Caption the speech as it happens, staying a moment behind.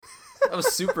That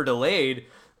was super delayed.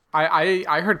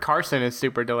 I heard Carson is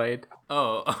super delayed.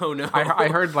 Oh no. I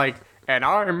heard like, and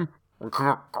I'm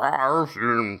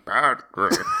Carson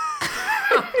Patrick.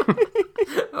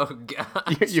 Oh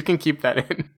god. You can keep that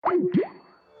in.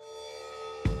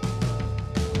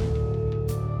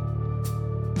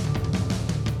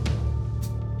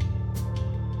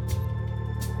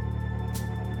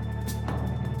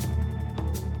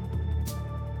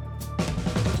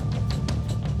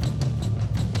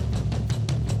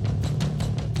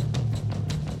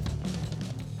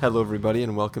 Hello, everybody,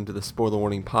 and welcome to the Spoiler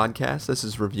Warning Podcast. This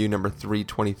is review number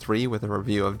 323 with a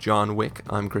review of John Wick.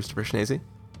 I'm Christopher Schnese.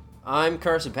 I'm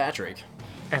Carson Patrick.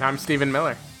 And I'm Stephen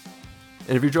Miller.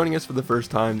 And if you're joining us for the first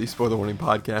time, the Spoiler Warning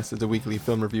Podcast is a weekly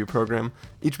film review program.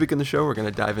 Each week on the show, we're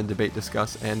going to dive in, debate,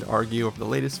 discuss, and argue over the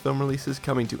latest film releases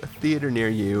coming to a theater near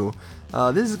you.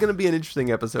 This is going to be an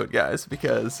interesting episode, guys,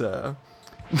 because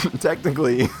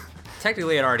technically...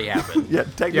 Technically, it already happened. Yeah,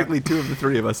 technically, two of the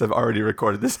three of us have already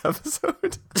recorded this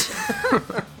episode.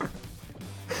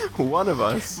 One of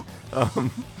us,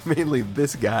 mainly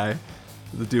this guy,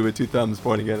 the dude with two thumbs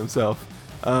pointing at himself,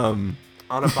 on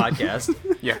a podcast.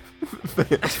 Yeah.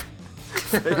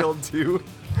 failed to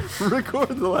record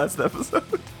the last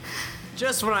episode.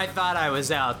 Just when I thought I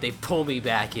was out, they pull me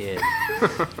back in.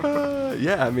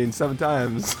 Yeah, I mean,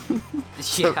 sometimes.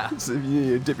 Yeah. So if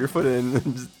you dip your foot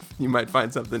in, you might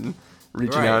find something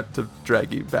reaching Right. out to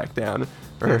drag you back down,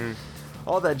 or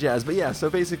all that jazz. But yeah, so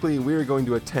basically we're going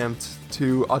to attempt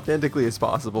to authentically as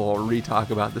possible re-talk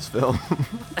about this film.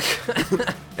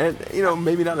 And, you know,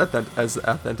 maybe not as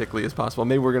authentically as possible.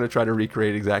 Maybe we're going to try to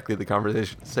recreate exactly the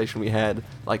conversation we had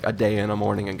like a day and a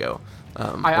morning ago.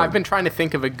 I've been trying to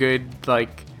think of a good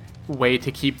way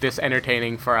to keep this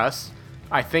entertaining for us.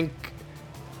 I think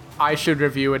I should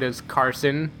review it as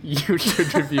Carson. You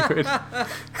should review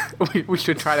it. We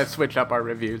should try to switch up our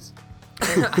reviews.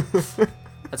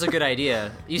 That's a good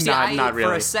idea. You see, Not really,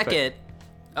 for a second...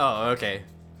 Oh, okay.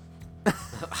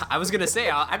 I was going to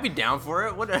say, I'd be down for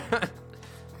it. What a...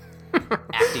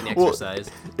 acting exercise.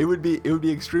 Well, it would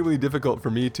be extremely difficult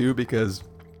for me too, because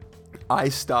I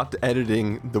stopped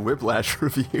editing the Whiplash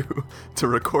review to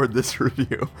record this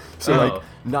review. So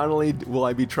not only will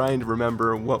I be trying to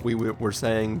remember what we were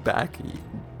saying back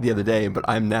the other day, but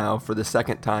I'm now for the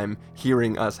second time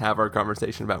hearing us have our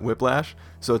conversation about Whiplash.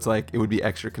 So it's like it would be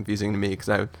extra confusing to me, because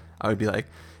I would be like,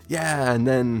 yeah, and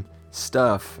then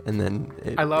stuff, and then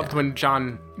I loved when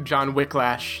John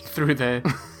Wicklash threw the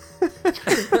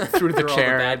through the They're all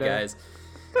chair. the bad guys.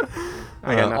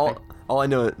 I got nothing. All I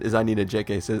know is I needed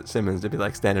J.K. Simmons to be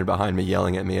like standing behind me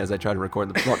yelling at me as I try to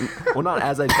record well, not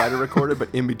as I try to record it, but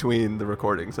in between the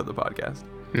recordings of the podcast.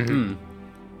 Mm-hmm.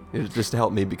 It was just to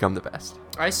help me become the best.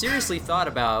 I seriously thought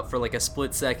about, for like a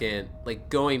split second, like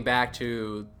going back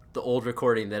to the old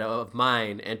recording of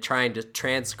mine and trying to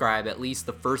transcribe at least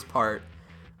the first part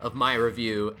of my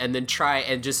review, and then try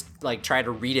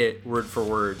to read it word for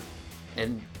word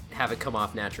and have it come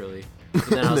off naturally. And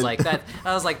then I was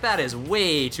like, that is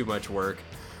way too much work.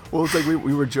 Well, it's like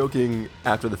we were joking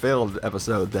after the failed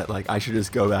episode that like I should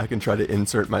just go back and try to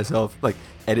insert myself, like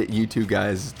edit you two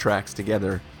guys' tracks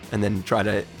together, and then try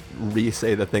to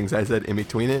re-say the things I said in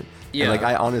between it. Yeah. And like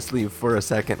I honestly, for a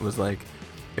second, was like,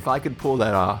 if I could pull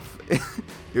that off, it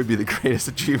would be the greatest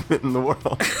achievement in the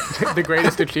world. The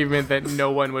greatest achievement that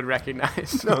no one would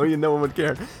recognize. No one would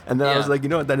care. And then I was like, you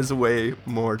know what? That is way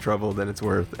more trouble than it's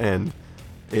worth. And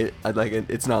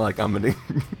it's not like I'm gonna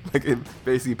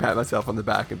basically pat myself on the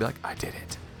back and be like, I did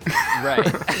it. Right.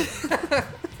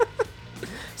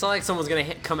 It's not like someone's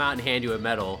gonna come out and hand you a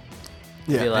medal.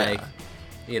 Yeah, be like,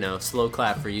 slow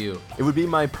clap for you. It would be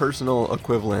my personal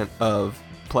equivalent of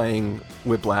playing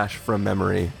Whiplash from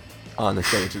memory on the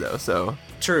stage, though. So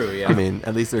True. Yeah. I mean,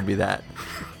 at least there'd be that.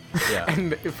 Yeah.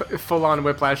 And full-on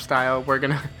Whiplash style, we're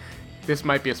gonna... This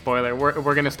might be a spoiler.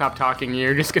 We're gonna stop talking.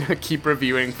 You're just gonna keep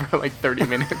reviewing for like 30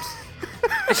 minutes.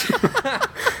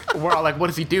 We're all like, "What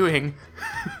is he doing?"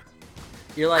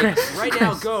 You're like, right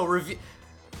now, go review.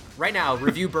 Right now,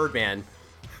 review Birdman.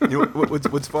 You know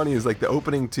what's funny is like the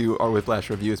opening to our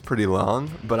Whiplash review is pretty long,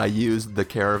 but I used the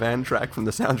Caravan track from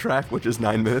the soundtrack, which is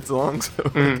 9 minutes long.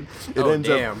 So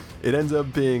it ends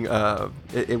up being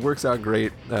it works out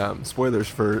great. Spoilers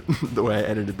for the way I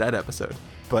edited that episode,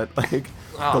 but like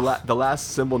the last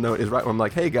symbol note is right where I'm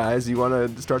like, hey guys, you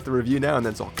want to start the review now? And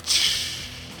then it's all,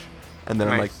 and then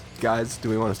I'm like, guys, do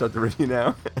we want to start the review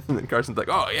now? And then Carson's like,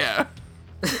 oh yeah.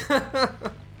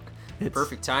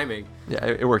 Perfect timing. Yeah,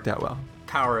 it worked out well.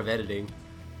 Power of editing.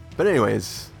 But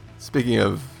anyways, speaking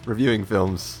of reviewing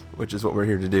films, which is what we're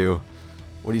here to do,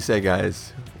 what do you say,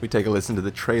 guys? We take a listen to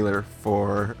the trailer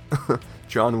for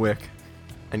John Wick,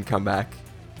 and come back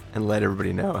and let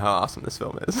everybody know how awesome this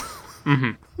film is.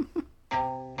 Mm-hmm.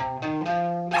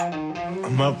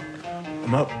 I'm up.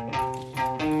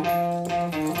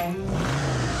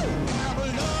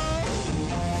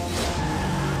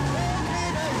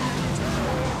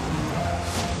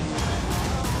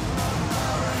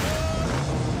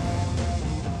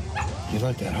 You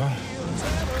like that, huh?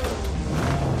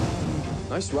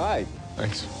 Nice ride.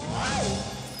 Thanks.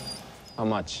 How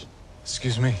much?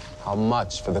 Excuse me. How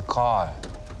much for the car?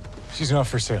 She's not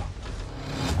for sale.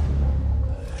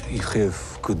 You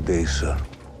have good day, sir.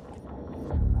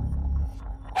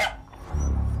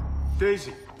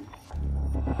 Daisy.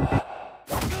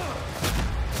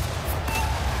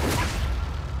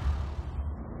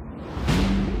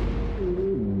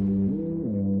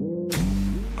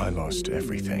 I lost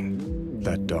everything.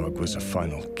 That dog was a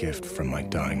final gift from my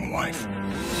dying wife.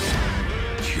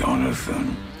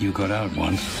 Jonathan, you got out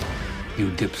once.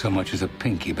 You dip so much as a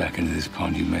pinky back into this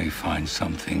pond, you may find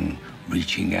something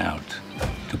reaching out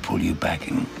to pull you back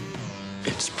in.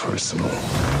 It's personal.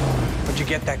 Where'd you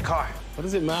get that car? What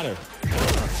does it matter?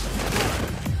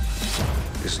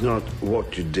 It's not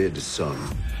what you did, son.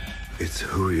 It's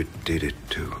who you did it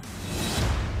to.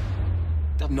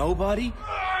 Nobody?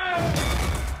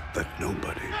 That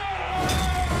nobody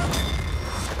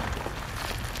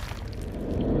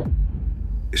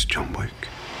is John Wick.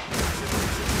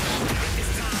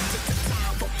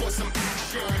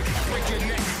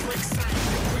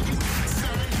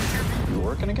 You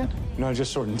working again? No,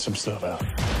 just sorting some stuff out.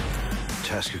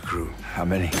 Task your crew. How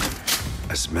many?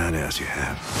 As many as you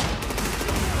have.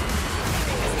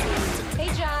 Hey,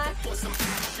 John.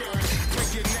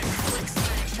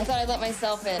 I thought I'd let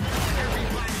myself in.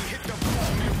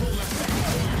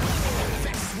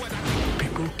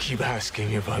 People keep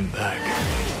asking if I'm back.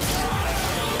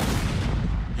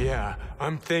 Yeah,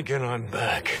 I'm thinking I'm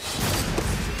back.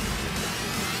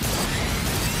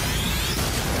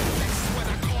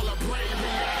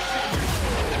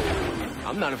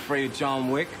 I'm not afraid of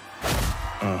John Wick.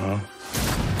 Uh-huh.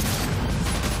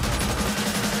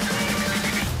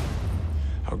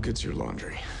 How good's your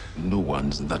laundry? No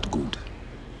one's that good.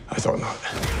 I thought not.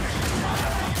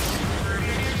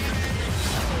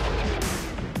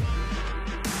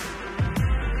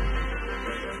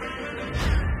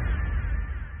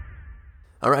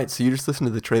 All right, so you just listened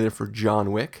to the trailer for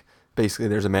John Wick. Basically,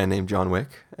 there's a man named John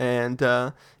Wick, and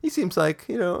he seems like,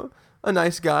 a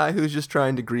nice guy who's just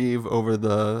trying to grieve over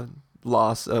the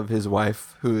loss of his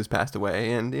wife who has passed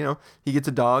away. And, he gets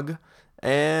a dog,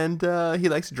 and he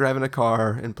likes to drive in a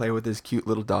car and play with his cute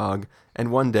little dog.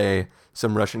 And one day,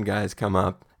 some Russian guys come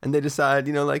up, and they decide,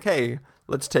 hey,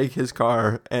 let's take his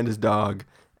car and his dog.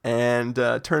 And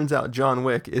turns out John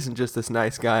Wick isn't just this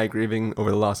nice guy grieving over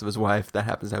the loss of his wife that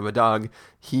happens to have a dog.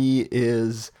 He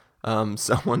is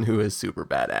someone who is super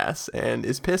badass and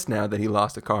is pissed now that he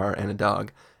lost a car and a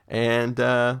dog. And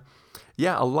a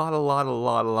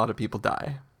lot of people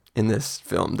die in this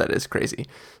film. That is crazy.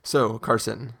 So,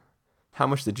 Carson, how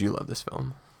much did you love this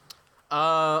film?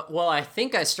 Well, I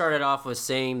think I started off with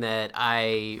saying that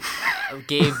I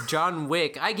give John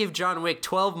Wick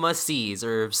 12 must-sees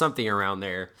or something around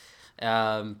there.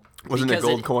 Wasn't it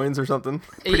gold coins or something?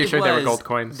 Pretty sure they were gold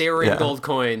coins. They were in gold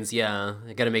coins, yeah.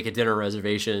 I got to make a dinner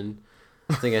reservation.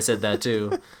 I think I said that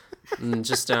too. I'm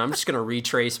just going to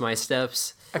retrace my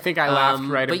steps. I think I laughed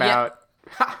right about...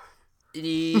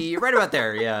 right about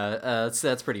there, yeah.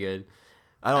 That's pretty good.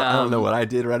 I don't know what I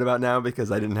did right about now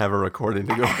because I didn't have a recording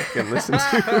to go back and listen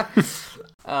to.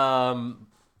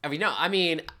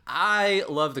 I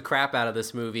love the crap out of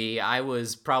this movie. I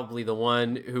was probably the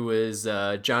one who was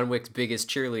John Wick's biggest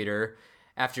cheerleader.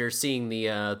 After seeing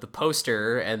the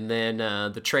poster and then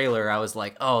the trailer, I was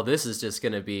like, oh, this is just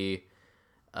going to be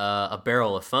a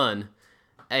barrel of fun.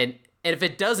 And if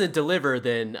it doesn't deliver,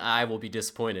 then I will be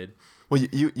disappointed. Well,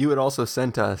 you had also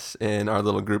sent us in our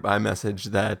little group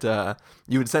iMessage that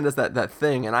you would send us that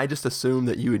thing, and I just assumed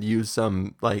that you would use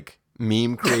some,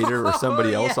 meme creator or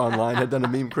somebody else online had done a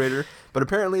meme creator. But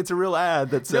apparently it's a real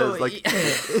ad that says,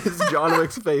 it's John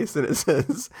Wick's face, and it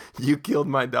says, "You killed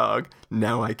my dog,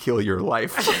 now I kill your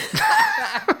life."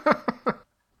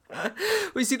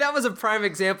 Well, see, that was a prime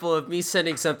example of me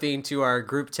sending something to our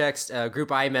group text, group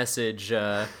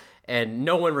iMessage, and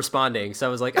no one responding. So I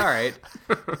was like, all right,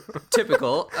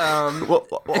 typical. Well,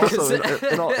 also,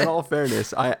 in all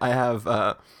fairness, I have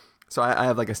I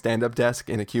have a stand-up desk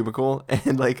in a cubicle,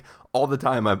 and all the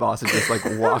time my boss would just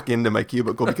walk into my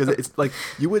cubicle because it's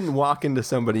you wouldn't walk into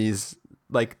somebody's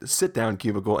sit-down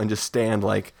cubicle and just stand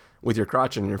with your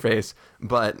crotch in your face,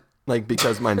 but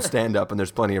because mine's stand-up and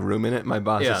there's plenty of room in it, my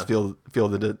bosses feel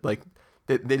that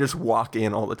they just walk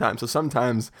in all the time. So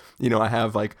sometimes, I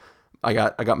have like, I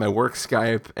got my work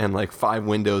Skype and like 5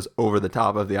 windows over the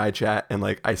top of the iChat, and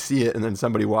like I see it, and then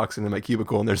somebody walks into my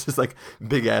cubicle and there's this like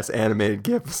big ass animated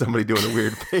GIF of somebody doing a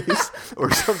weird face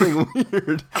or something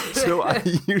weird. So I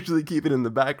usually keep it in the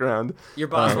background. Your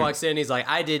boss walks in, he's like,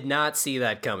 I did not see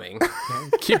that coming.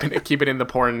 keep it in the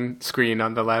porn screen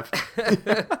on the left.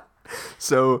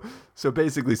 So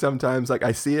basically sometimes like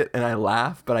I see it and I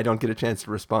laugh, but I don't get a chance to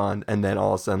respond, and then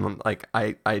all of a sudden like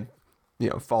I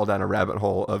fall down a rabbit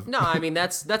hole of... No, I mean,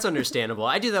 that's understandable.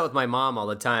 I do that with my mom all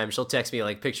the time. She'll text me,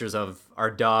 like, pictures of our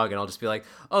dog, and I'll just be like,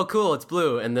 oh, cool, it's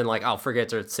Blue. And then, like, I'll forget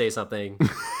to say something.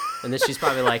 And then she's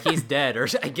probably like, he's dead, or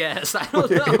I guess. I don't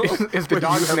know. Is the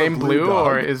dog's name Blue,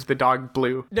 or is the dog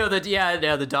Blue? No,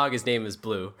 the dog, his name is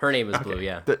Blue. Her name is Blue,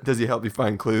 yeah. Does he help you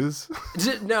find clues?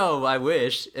 No, I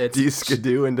wish. Do you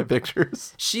skidoo into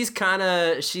pictures? She's kind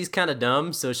of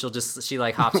dumb, so she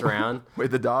like hops around.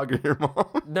 Wait, the dog or your mom?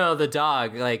 No, the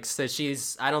dog. Like, so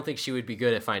I don't think she would be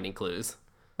good at finding clues.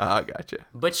 Oh, gotcha.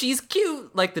 But she's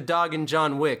cute, like the dog in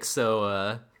John Wick,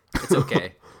 so it's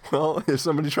okay. Well, if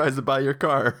somebody tries to buy your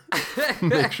car,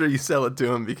 make sure you sell it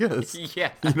to him, because you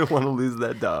don't want to lose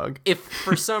that dog. If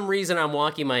for some reason I'm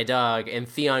walking my dog and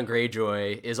Theon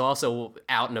Greyjoy is also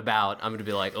out and about, I'm going to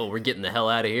be like, oh, we're getting the hell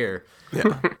out of here.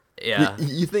 Yeah. Yeah.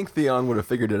 You think Theon would have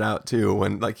figured it out, too,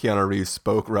 when like Keanu Reeves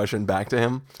spoke Russian back to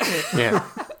him? Yeah.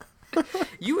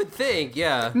 You would think,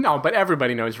 yeah. No, but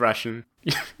everybody knows Russian,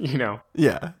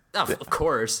 Yeah. Of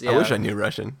course, yeah. I wish I knew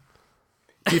Russian.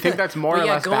 Do you think that's more or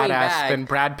less badass back...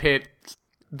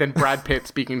 than Brad Pitt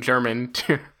speaking German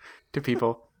to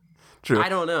people? True. I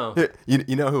don't know.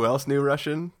 You know who else knew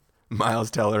Russian?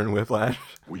 Miles Teller in Whiplash.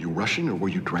 Were you Russian or were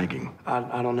you dragging?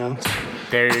 I don't know.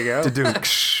 There you go.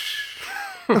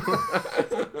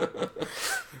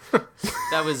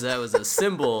 That was a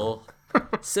cymbal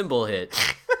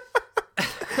hit.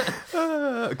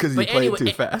 Because you played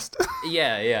too fast.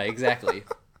 Yeah, exactly.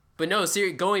 But no,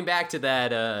 seriously, going back to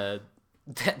that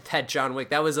John Wick,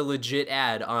 that was a legit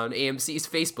ad on AMC's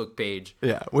Facebook page.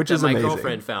 Yeah, which is my amazing.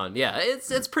 girlfriend found. Yeah,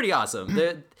 it's pretty awesome.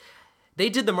 They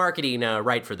did the marketing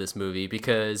right for this movie,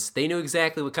 because they knew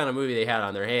exactly what kind of movie they had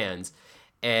on their hands,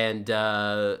 and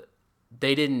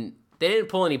they didn't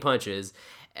pull any punches.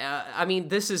 I mean,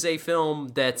 this is a film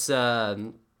that's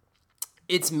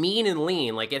it's mean and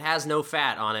lean. Like, it has no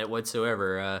fat on it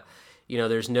whatsoever.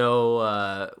 There's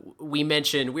no, we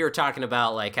were talking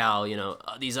about like how,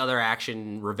 these other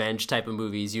action revenge type of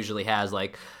movies usually has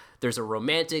like, there's a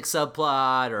romantic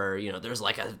subplot, or, there's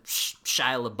like a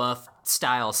Shia LaBeouf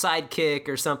style sidekick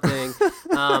or something.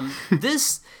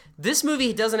 This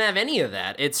movie doesn't have any of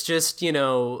that. It's just,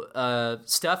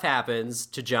 stuff happens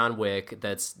to John Wick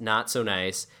that's not so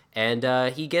nice,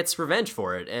 and he gets revenge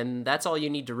for it. And that's all you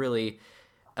need to really,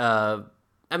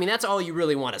 that's all you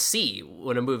really want to see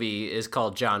when a movie is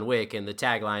called John Wick and the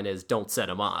tagline is "Don't set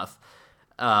him off."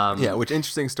 Which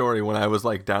interesting story. When I was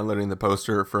like downloading the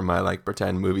poster for my like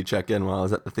pretend movie check-in while I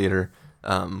was at the theater,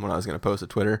 when I was going to post to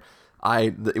Twitter,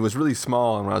 it was really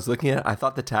small, and when I was looking at it, I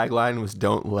thought the tagline was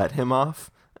 "Don't let him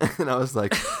off," and I was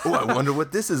like, "Oh, I wonder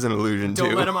what this is an allusion to."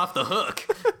 Don't let him off the hook.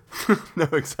 No,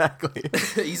 exactly.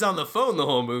 He's on the phone the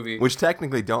whole movie. Which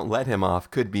technically, "Don't let him off"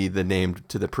 could be the name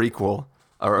to the prequel.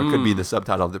 Or it could be the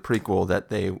subtitle of the prequel that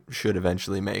they should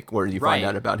eventually make, where you find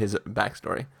out about his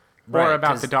backstory. Or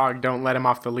about the dog, don't let him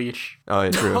off the leash. Oh,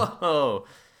 yeah, true. Oh,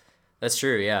 that's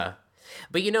true, yeah.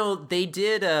 But, they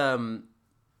did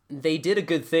a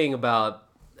good thing about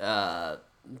the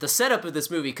setup of this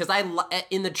movie, because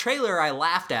in the trailer, I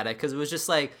laughed at it, because it was just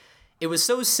like, it was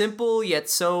so simple, yet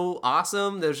so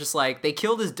awesome. There's just like, they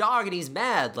killed his dog, and he's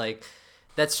mad. Like,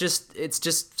 it's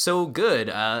just so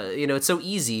good. It's so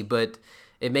easy, but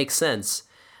it makes sense.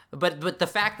 But the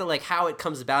fact that like how it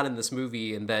comes about in this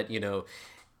movie, and that,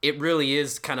 it really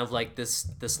is kind of like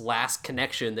this last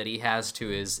connection that he has to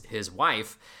his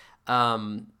wife.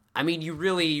 You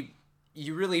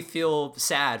really feel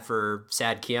sad for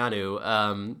sad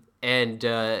Keanu.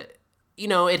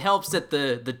 It helps that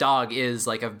the dog is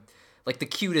like the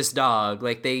cutest dog.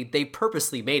 Like they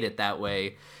purposely made it that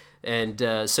way.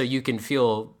 And so you can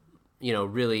feel,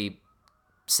 really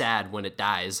sad when it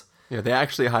dies. Yeah, they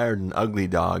actually hired an ugly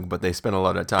dog, but they spent a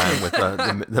lot of time with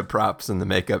the props and the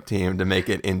makeup team to make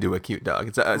it into a cute dog.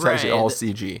 It's actually all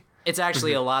CG. It's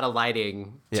actually a lot of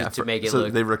lighting to make it look...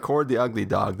 So they record the ugly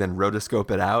dog, then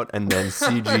rotoscope it out, and then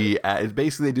CG...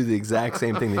 basically, they do the exact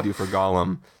same thing they do for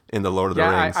Gollum in The Lord of the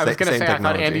Rings. I was going to say, technology.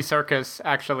 I thought Andy Serkis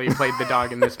actually played the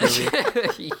dog in this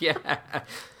movie. Yeah.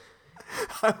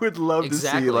 I would love to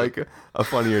see like a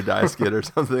Funny or Die skit or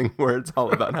something where it's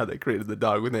all about how they created the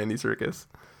dog with Andy Serkis.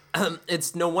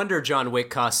 It's no wonder John Wick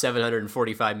cost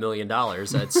 $745 million.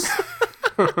 That's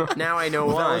now I know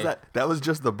why. That was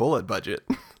just the bullet budget.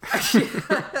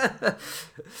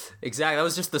 Exactly. That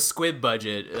was just the squib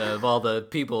budget of all the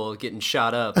people getting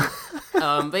shot up.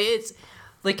 But it's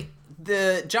like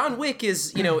the John Wick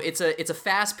is, it's a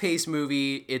fast-paced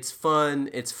movie. It's fun.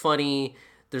 It's funny.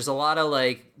 There's a lot of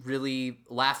like really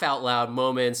laugh out loud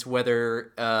moments,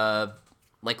 whether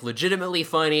like legitimately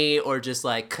funny or just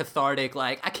like cathartic.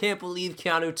 Like, I can't believe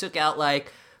Keanu took out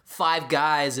like 5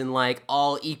 guys in like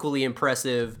all equally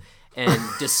impressive and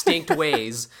distinct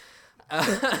ways.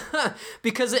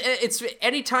 Because it's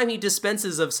anytime he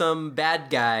dispenses of some bad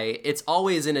guy, it's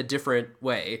always in a different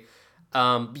way.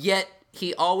 Yet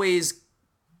he always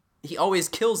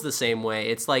kills the same way.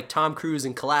 It's like Tom Cruise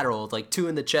in Collateral. It's like 2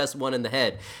 in the chest, 1 in the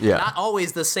head. Yeah. Not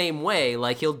always the same way.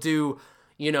 Like he'll do,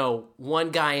 1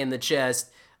 guy in the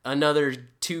chest, another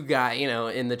 2 guy,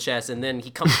 in the chest, and then he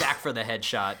comes back for the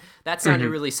headshot. That sounded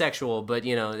really sexual, but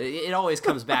it always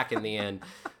comes back in the end.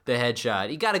 The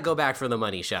headshot. You got to go back for the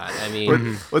money shot. I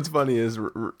mean, what's funny is,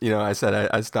 I said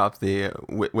I stopped the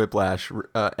Whiplash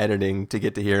editing to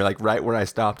get to here. Like right where I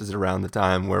stopped is around the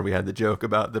time where we had the joke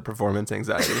about the performance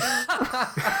anxiety.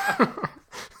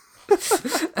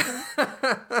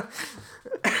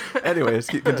 Anyways,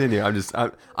 continue.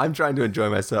 I'm trying to enjoy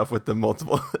myself with the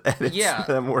multiple edits that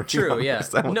I'm working on. Yeah.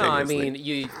 No, I mean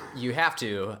you have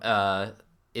to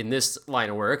in this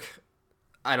line of work.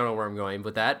 I don't know where I'm going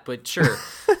with that, but sure.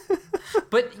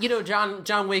 But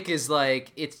John Wick is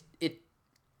like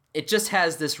it just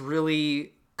has this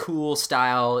really cool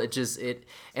style.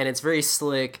 And it's very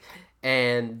slick,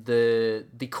 and the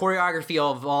choreography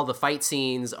of all the fight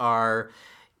scenes are,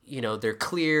 they're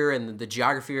clear, and the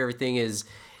geography of everything is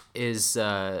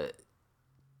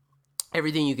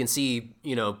everything you can see,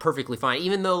 perfectly fine.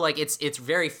 Even though like it's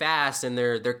very fast and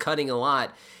they're cutting a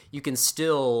lot, you can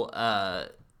still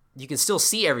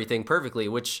see everything perfectly,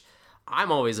 which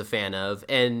I'm always a fan of.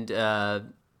 And, I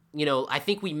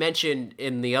think we mentioned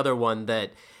in the other one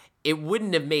that it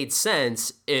wouldn't have made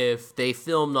sense if they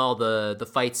filmed all the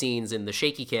fight scenes in the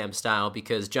shaky cam style,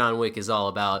 because John Wick is all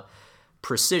about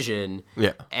precision.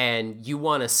 Yeah. And you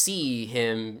want to see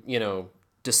him,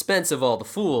 dispense of all the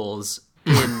fools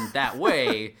in that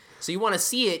way. So you want to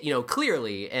see it,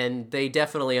 clearly. And they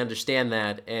definitely understand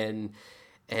that and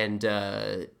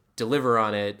deliver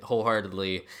on it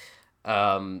wholeheartedly.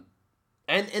 And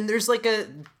there's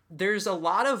there's a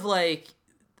lot of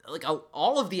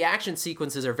all of the action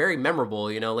sequences are very memorable,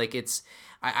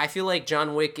 I feel like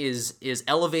John Wick is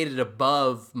elevated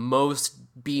above most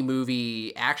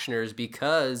B-movie actioners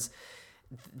because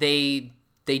they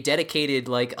dedicated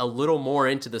like a little more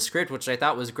into the script, which I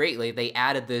thought was great. Like they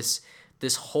added this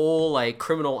whole like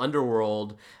criminal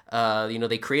underworld.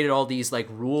 They created all these like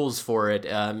rules for it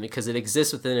because it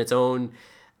exists within its own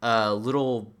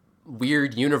little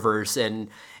weird universe, and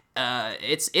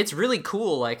it's really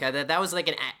cool. Like that was like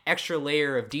an extra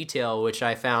layer of detail, which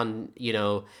I found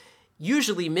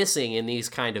usually missing in these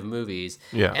kind of movies.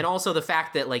 Yeah, and also the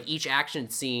fact that like each action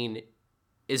scene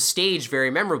is staged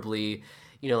very memorably.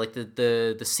 Like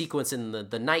the sequence in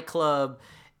the nightclub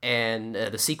and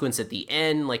the sequence at the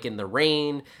end, like in the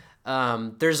rain.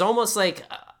 There's almost like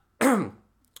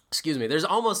there's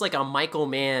almost like a Michael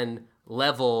Mann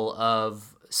level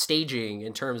of staging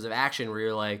in terms of action where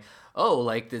you're like, oh,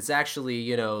 like it's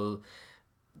actually,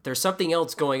 there's something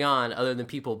else going on other than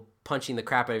people punching the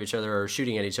crap out of each other or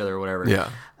shooting at each other or whatever. Yeah.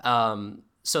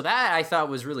 So that I thought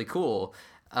was really cool.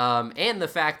 And the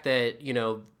fact that,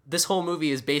 this whole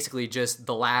movie is basically just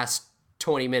the last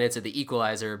 20 minutes of The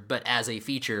Equalizer, but as a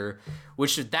feature,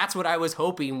 which that's what I was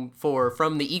hoping for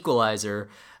from The Equalizer.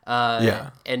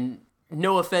 And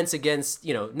no offense against,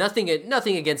 nothing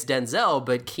against Denzel,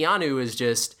 but Keanu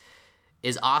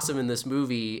is awesome in this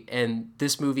movie, and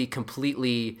this movie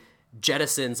completely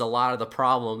jettisons a lot of the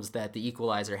problems that The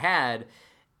Equalizer had,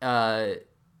 and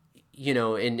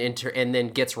then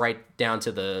gets right down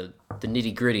to the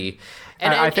nitty gritty.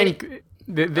 And I think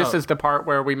this is the part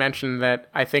where we mentioned that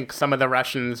I think some of the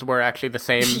Russians were actually the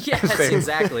same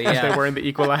exactly, as they were in The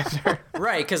Equalizer.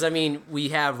 Right, because, we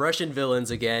have Russian villains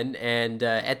again, and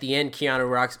at the end, Keanu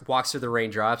walks through the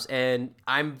raindrops, and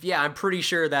I'm pretty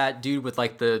sure that dude with,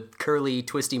 like, the curly,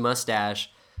 twisty mustache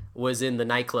was in the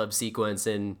nightclub sequence,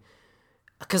 and...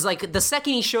 Because, like, the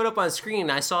second he showed up on screen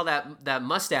and I saw that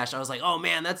mustache, I was like, oh,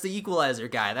 man, that's the Equalizer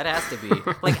guy. That has to be.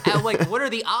 What are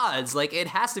the odds? Like, it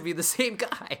has to be the same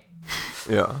guy.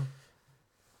 Yeah.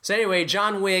 So anyway,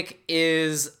 John Wick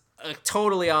is a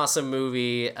totally awesome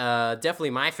movie.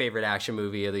 Definitely my favorite action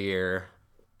movie of the year.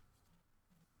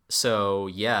 So,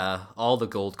 yeah, all the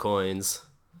gold coins.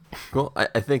 Cool.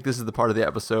 I think this is the part of the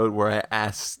episode where I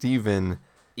asked Steven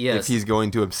if he's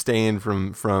going to abstain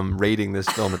from rating this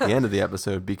film at the end of the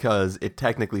episode because it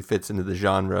technically fits into the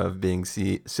genre of being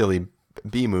silly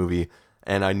B-movie,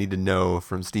 and I need to know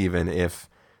from Steven if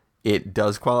it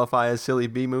does qualify as silly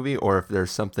B-movie or if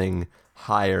there's something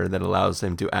higher that allows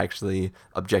him to actually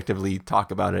objectively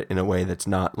talk about it in a way that's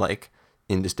not like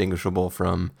indistinguishable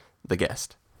from the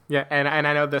guest. Yeah, and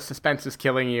I know the suspense is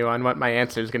killing you on what my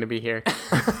answer is going to be here.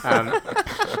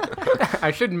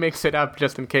 I should mix it up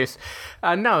just in case.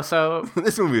 No, so...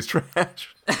 This movie is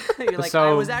trash. You're like,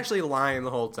 I was actually lying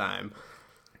the whole time.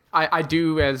 I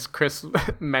do, as Chris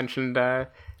mentioned, I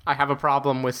have a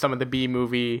problem with some of the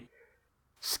B-movie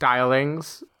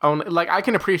stylings. Like, I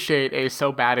can appreciate a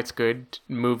so bad it's good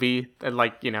movie.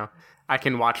 Like, you know, I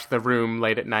can watch The Room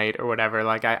late at night or whatever.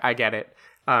 Like, I get it.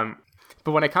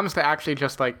 But when it comes to actually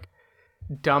just, like,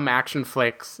 dumb action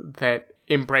flicks that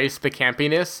embrace the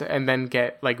campiness and then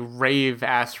get, like,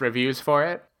 rave-ass reviews for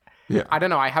it, I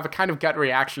don't know. I have a kind of gut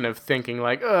reaction of thinking,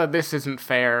 like, this isn't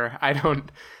fair. I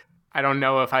don't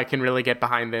know if I can really get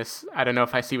behind this. I don't know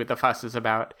if I see what the fuss is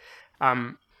about.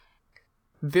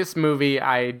 This movie,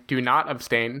 I do not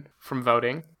abstain from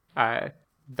voting. The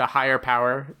higher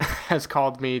power has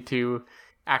called me to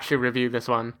actually review this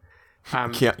one.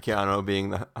 Keanu being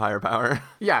the higher power.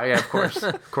 Yeah, of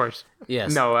course.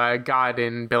 Yes. No, God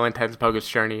in Bill and Ted's Bogus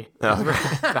Journey. Oh.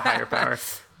 The higher power.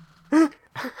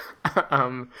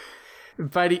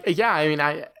 But yeah, I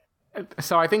mean,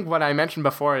 so I think what I mentioned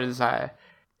before is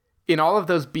in all of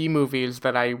those B movies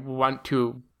that I want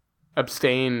to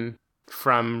abstain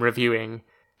from reviewing,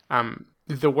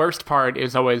 the worst part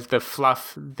is always the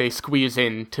fluff they squeeze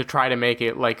in to try to make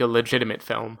it like a legitimate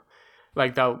film.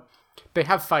 Like they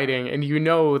have fighting, and you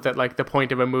know that like the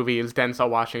point of a movie is Denzel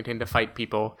Washington to fight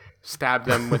people, stab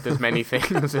them with as many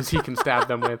things as he can stab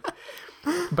them with.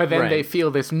 But then they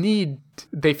feel this need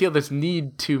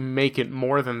to make it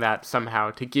more than that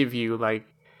somehow, to give you like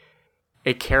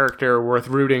a character worth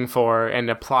rooting for and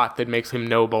a plot that makes him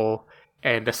noble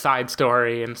and a side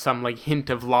story and some like hint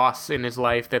of loss in his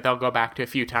life that they'll go back to a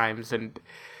few times and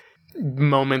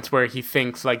moments where he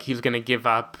thinks like he's going to give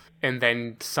up and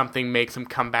then something makes him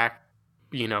come back,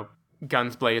 you know,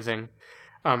 guns blazing.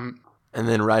 And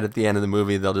then right at the end of the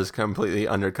movie, they'll just completely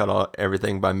undercut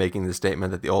everything by making the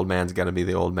statement that the old man's got to be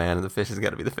the old man and the fish has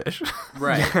got to be the fish.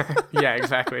 Right. Yeah,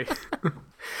 exactly.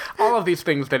 All of these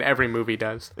things that every movie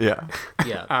does. Yeah.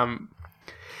 Yeah.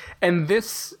 And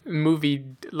this movie,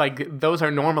 like, those are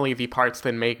normally the parts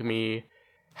that make me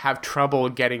have trouble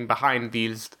getting behind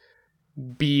these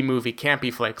B-movie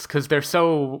campy flicks, because they're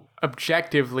so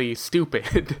objectively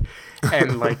stupid.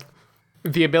 And, like,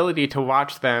 the ability to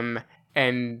watch them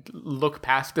and look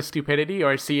past the stupidity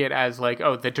or see it as, like,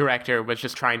 oh, the director was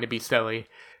just trying to be silly.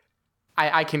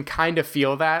 I can kind of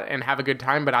feel that and have a good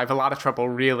time, but I have a lot of trouble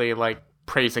really, like,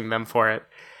 praising them for it.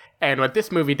 And what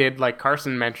this movie did, like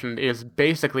Carson mentioned, is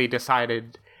basically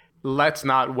decided, let's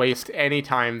not waste any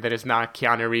time that is not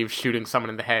Keanu Reeves shooting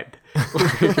someone in the head.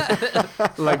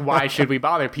 Like, why should we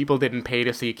bother? People didn't pay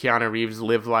to see Keanu Reeves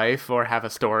live life or have a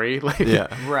story. Like, yeah,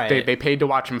 right. They paid to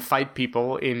watch him fight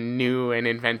people in new and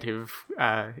inventive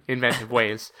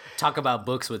ways. Talk about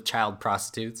books with child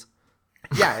prostitutes.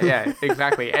 Yeah,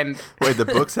 exactly. And wait, the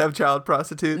books have child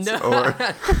prostitutes? No. Or...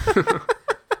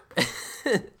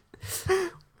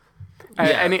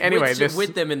 anyway,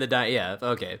 with them in the yeah,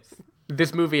 okay.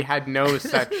 This movie had no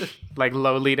such like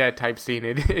Lolita type scene.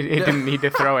 It didn't need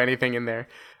to throw anything in there,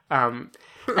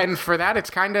 and for that, it's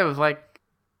kind of like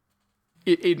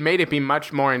it made it be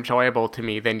much more enjoyable to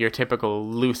me than your typical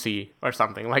Lucy or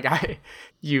something. Like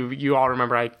you all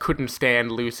remember I couldn't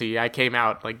stand Lucy. I came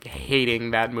out like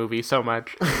hating that movie so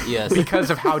much, yes,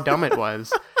 because of how dumb it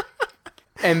was.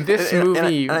 And this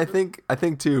movie, and I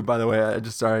think too. By the way, I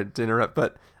just started to interrupt,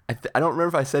 but. I don't remember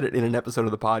if I said it in an episode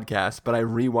of the podcast, but I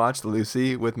rewatched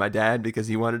Lucy with my dad because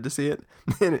he wanted to see it,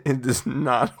 and it does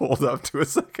not hold up to a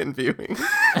second viewing.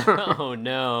 Oh,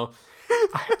 no.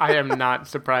 I am not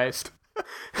surprised.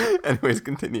 Anyways,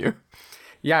 continue.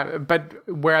 Yeah, but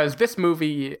whereas this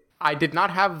movie, I did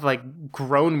not have, like,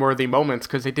 groan-worthy moments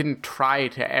because it didn't try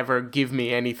to ever give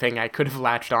me anything I could have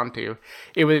latched onto.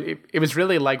 It was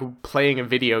really like playing a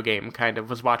video game, kind of,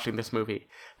 was watching this movie.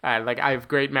 Like, I have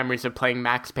great memories of playing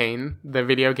Max Payne, the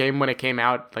video game, when it came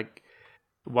out, like,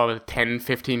 10,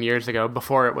 15 years ago,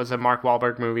 before it was a Mark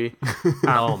Wahlberg movie.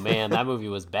 Oh, man, that movie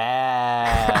was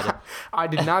bad. I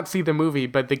did not see the movie,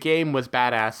 but the game was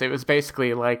badass. It was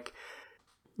basically, like,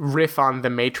 riff on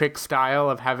the Matrix style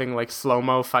of having, like,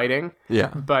 slow-mo fighting. Yeah.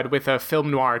 But with a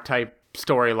film noir type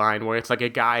storyline where it's, like, a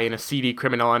guy in a seedy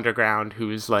criminal underground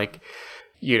who's, like,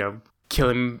 you know,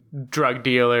 killing drug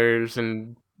dealers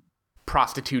and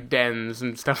prostitute dens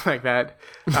and stuff like that.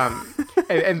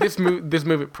 And this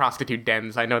movie, prostitute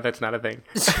dens, I know that's not a thing.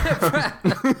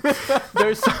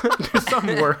 There's some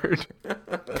word.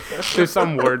 There's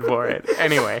some word for it.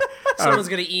 Anyway. Someone's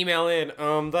going to email in,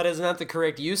 that is not the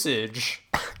correct usage.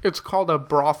 It's called a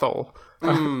brothel.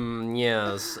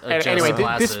 Yes. Anyway,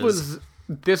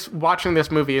 watching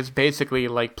this movie is basically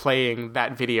like playing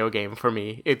that video game for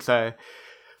me. It's a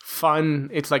fun,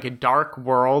 it's like a dark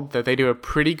world that they do a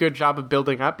pretty good job of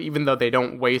building up, even though they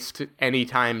don't waste any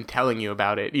time telling you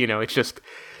about it. You know, it's just,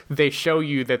 they show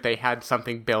you that they had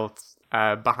something built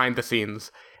behind the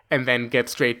scenes, and then get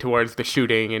straight towards the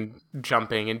shooting and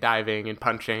jumping and diving and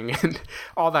punching and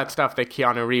all that stuff that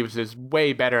Keanu Reeves is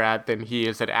way better at than he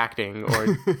is at acting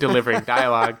or delivering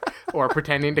dialogue or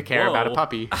pretending to care about a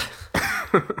puppy.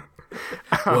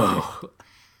 Whoa.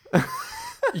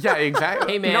 Yeah,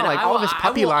 exactly. Hey, man, no, like all of his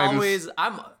puppy lines.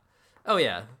 Oh,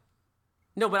 yeah.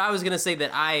 No, but I was going to say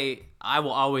that I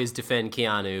will always defend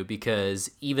Keanu,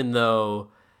 because even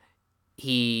though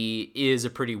he is a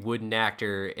pretty wooden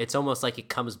actor, it's almost like it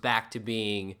comes back to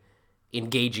being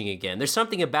engaging again. There's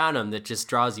something about him that just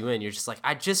draws you in. You're just like,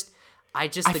 I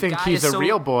think he's a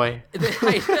real boy.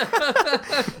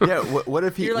 Yeah, what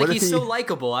if he? You're like, he's so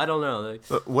likable. I don't know.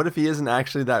 What if he isn't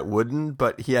actually that wooden,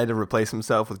 but he had to replace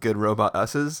himself with good robot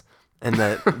us's, and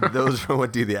that those are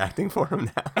what do the acting for him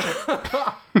now?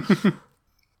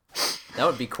 That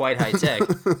would be quite high tech.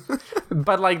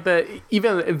 But like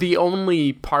even the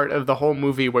only part of the whole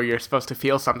movie where you're supposed to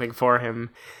feel something for him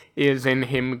is in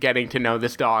him getting to know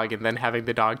this dog and then having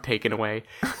the dog taken away.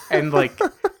 And like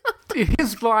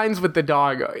his lines with the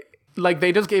dog, like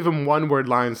they just gave him one word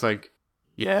lines like,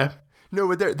 yeah. No,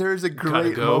 but there's a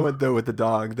great moment though with the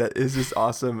dog that is just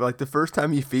awesome. Like the first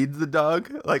time he feeds the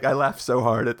dog, like I laughed so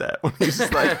hard at that when he's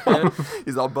just like,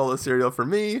 he's all bowl of cereal for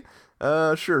me.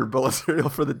 Sure, bowl of cereal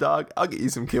for the dog. I'll get you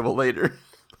some kibble later.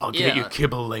 I'll get you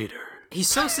kibble later. He's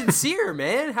so sincere,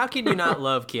 man. How can you not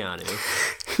love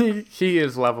Keanu? He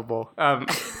is lovable.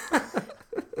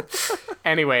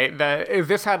 Anyway,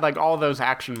 this had like all those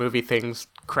action movie things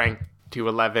cranked to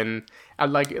 11.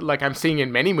 Like I'm seeing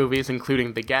in many movies,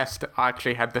 including The Guest,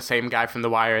 actually had the same guy from The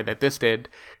Wire that this did.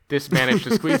 This managed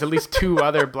to squeeze at least two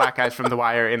other black guys from The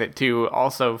Wire in it too,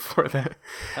 also for the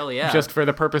hell yeah, just for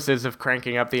the purposes of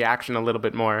cranking up the action a little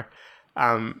bit more.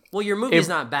 Well, your movie's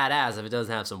not badass if it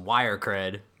doesn't have some Wire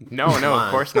cred. No,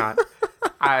 of course not.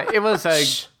 It was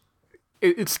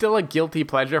it's still a guilty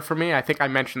pleasure for me. I think I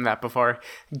mentioned that before.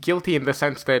 Guilty in the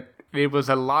sense that it was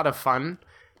a lot of fun,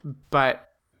 but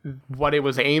what it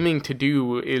was aiming to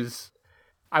do is,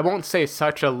 I won't say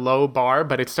such a low bar,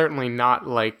 but it's certainly not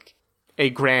like a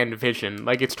grand vision.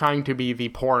 Like it's trying to be the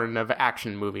porn of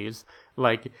action movies,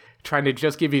 like trying to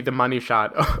just give you the money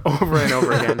shot over and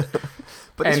over again.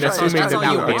 But and assuming that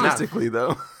would be artistically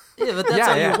though. Yeah, but that's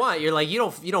all you want. You're like, you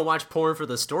don't watch porn for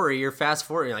the story. You're fast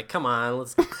forward. You're like, come on,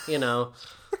 let's get to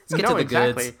the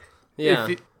goods. Yeah,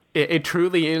 it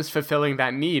truly is fulfilling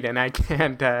that need, and I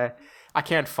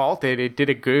can't fault it. It did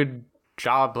a good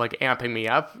job, like amping me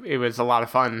up. It was a lot of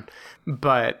fun,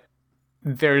 but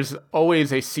there's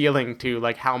always a ceiling to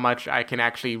like how much I can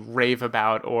actually rave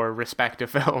about or respect a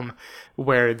film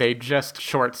where they just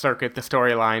short circuit the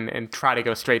storyline and try to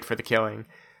go straight for the killing.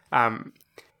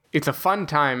 It's a fun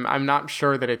time. I'm not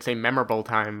sure that it's a memorable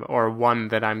time or one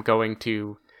that I'm going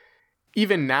to,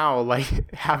 even now,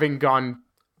 like having gone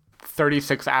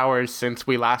 36 hours since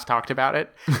we last talked about it,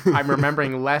 I'm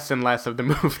remembering less and less of the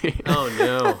movie. Oh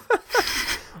no.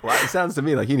 Well, it sounds to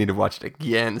me like you need to watch it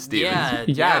again, Steven.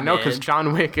 Yeah, no, because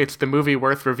John Wick, it's the movie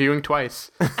worth reviewing twice.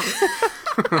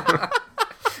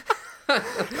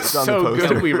 So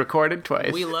good we recorded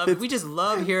twice. We just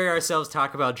love hearing ourselves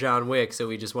talk about John Wick, so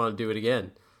we just want to do it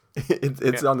again.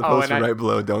 It's on the poster right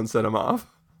below. Don't set him off.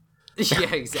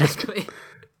 Yeah, exactly.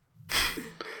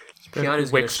 Keanu's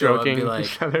going to show up and be like,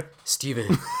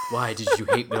 Steven, why did you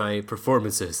hate my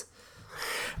performances?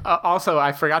 Also,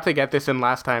 I forgot to get this in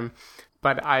last time,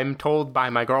 but I'm told by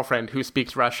my girlfriend who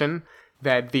speaks Russian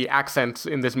that the accents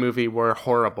in this movie were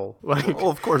horrible. Like, well,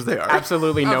 of course they are.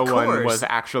 Absolutely no one was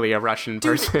actually a Russian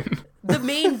person. The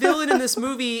main villain in this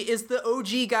movie is the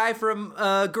OG guy from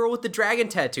Girl with the Dragon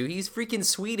Tattoo. He's freaking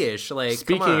Swedish. Like,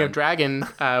 speaking of dragon,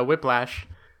 Whiplash.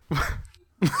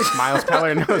 Miles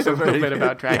Teller knows a little bit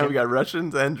about dragons. Yeah, we got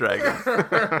Russians and dragons.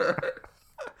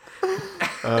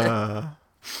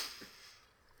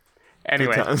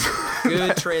 Anyway,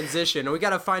 Good transition. And we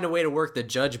got to find a way to work the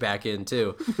judge back in,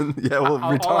 too. Yeah, well,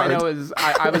 retard. all I know is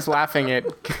I was laughing at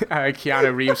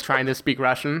Keanu Reeves trying to speak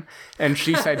Russian, and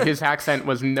she said his accent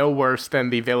was no worse than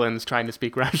the villains trying to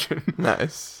speak Russian.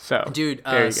 Nice. So, Dude,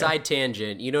 side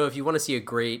tangent. You know, if you want to see a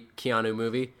great Keanu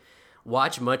movie,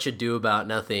 watch Much Ado About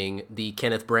Nothing, the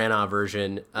Kenneth Branagh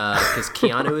version, because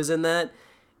Keanu is in that.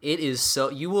 It is so...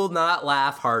 You will not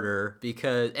laugh harder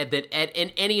because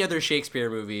in any other Shakespeare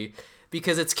movie,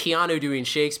 because it's Keanu doing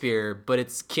Shakespeare, but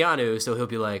it's Keanu, so he'll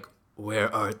be like,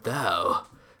 "Where art thou?"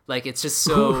 Like, it's just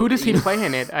so... Who does he play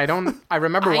in it? I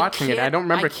remember watching it. I don't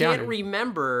remember Keanu. I can't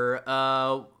remember,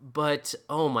 but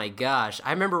oh my gosh.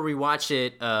 I remember we watched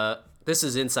it... this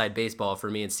is inside baseball for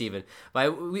me and Steven.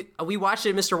 But we watched it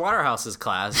in Mr. Waterhouse's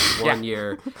class one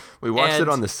year. We watched it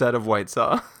on the set of White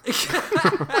Saw.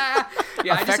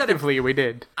 Yeah, we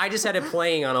did. I just had it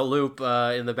playing on a loop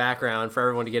in the background for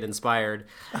everyone to get inspired.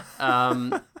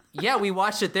 Yeah, we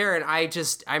watched it there, and I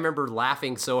remember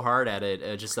laughing so hard at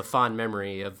it. Just a fond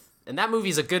memory of, and that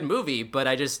movie's a good movie, but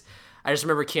I just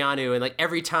remember Keanu, and like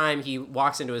every time he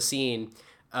walks into a scene,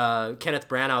 Kenneth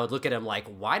Branagh would look at him like,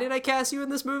 "Why did I cast you in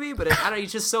this movie?" But I don't know,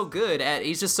 he's just so good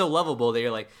he's just so lovable that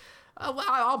you're like, "Oh, well,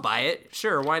 I'll buy it.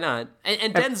 Sure, why not?"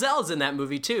 And Denzel's in that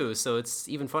movie too, so it's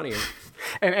even funnier.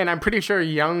 And I'm pretty sure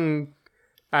young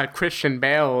Christian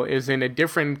Bale is in a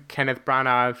different Kenneth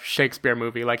Branagh Shakespeare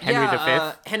movie, like Henry V.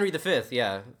 Henry V,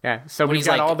 yeah. Yeah, so we've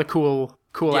got all the cool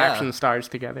action stars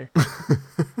together.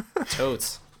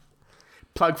 Totes.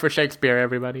 Plug for Shakespeare,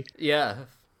 everybody. Yeah.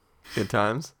 Good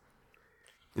times.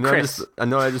 You know, Chris. I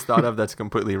just thought of that's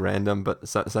completely random, but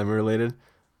semi-related.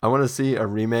 I want to see a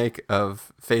remake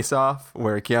of Face Off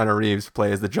where Keanu Reeves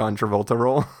plays the John Travolta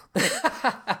role.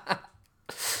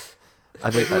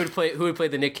 Who would play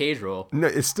the Nick Cage role? No,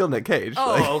 it's still Nick Cage.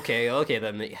 Oh, okay,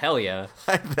 then hell yeah.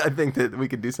 I think that we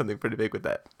could do something pretty big with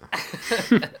that.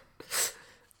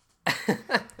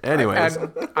 Anyways,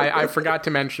 I forgot to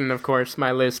mention, of course,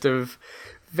 my list of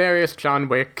various John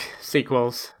Wick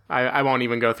sequels. I won't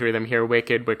even go through them here.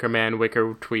 Wicked, Wicker Man,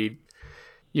 Wicker Tweed,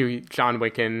 John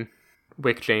Wiccan,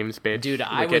 Wick James, bitch. Dude,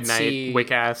 I Wicked would Night, see...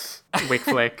 Wick Ass, Wick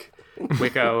Flick,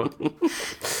 Wicko.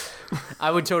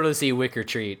 I would totally see Wicker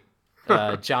Treat.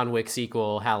 John Wick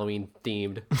sequel, Halloween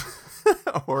themed.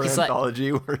 Or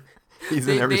anthology where he's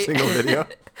in every single video.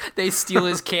 They steal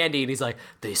his candy, and he's like,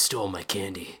 "They stole my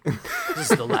candy. This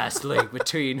is the last link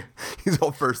between." He's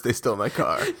all, "First they stole my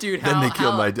car, dude. Then they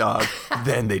killed my dog.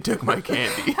 Then they took my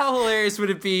candy." How hilarious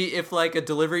would it be if like a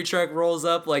delivery truck rolls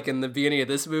up, like in the beginning of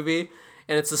this movie,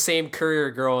 and it's the same courier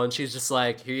girl, and she's just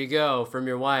like, "Here you go from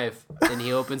your wife," and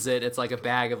he opens it. It's like a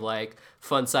bag of like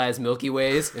fun-sized Milky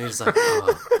Ways, and he's like,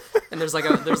 "Oh." And there's like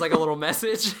a little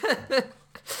message.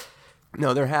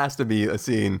 No, there has to be a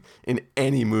scene in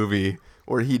any movie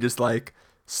where he just like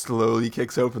slowly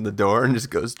kicks open the door and just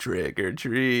goes trick or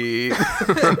treat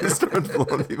and just starts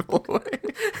blowing people away.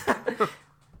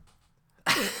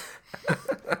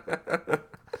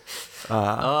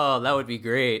 Oh, that would be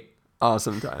great.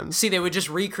 Awesome times. See, they would just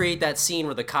recreate that scene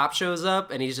where the cop shows up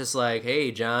and he's just like,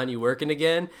 "Hey, John, you working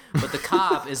again?" But the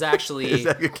cop is actually... Is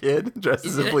that a kid dressed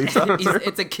as a police officer?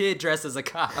 It's a kid dressed as a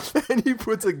cop. And he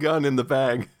puts a gun in the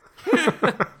bag.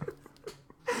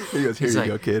 He goes, "Here you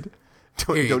go, kid.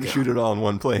 Don't shoot it all in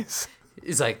one place."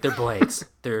 He's like, "They're blanks.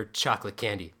 They're chocolate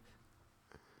candy.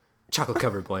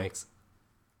 Chocolate-covered blanks."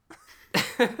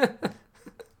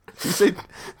 You say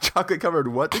chocolate-covered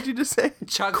what did you just say?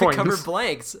 Chocolate-covered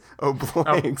blanks. Oh,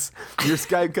 blanks. Oh. Your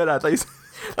sky cut out. I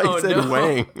thought you said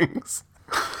wangs.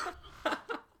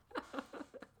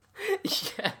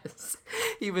 Yes.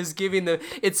 He was giving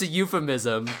it's a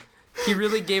euphemism. He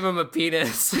really gave him a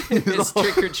penis in his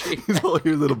trick or treat. He's all,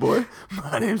 "Here, little boy.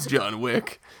 My name's John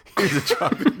Wick. Here's a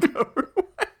chocolate-covered wang."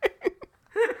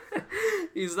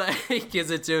 He's like, he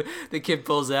gives it to the kid,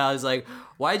 pulls it out. He's like,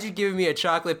 "Why'd you give me a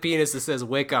chocolate penis that says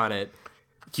Wick on it?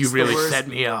 You really set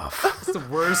me off." It's the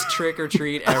worst trick or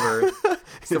treat ever.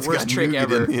 It's the worst trick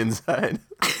ever. In the inside.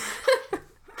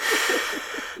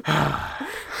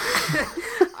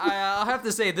 I'll have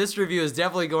to say this review is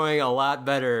definitely going a lot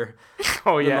better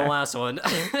than the last one.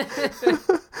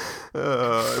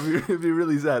 It'd be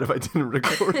really sad if I didn't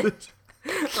record it.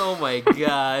 Oh my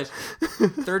gosh.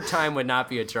 Third time would not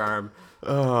be a charm.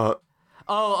 Oh,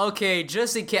 okay.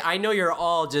 Just in case, I know you're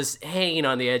all just hanging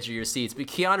on the edge of your seats, but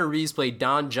Keanu Reeves played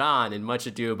Don John in Much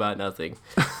Ado About Nothing.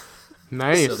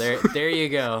 Nice. So there you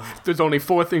go. There's only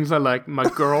 4 things I like: my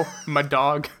girl, my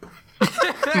dog,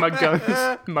 my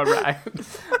guns, my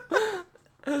rides.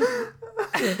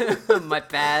 My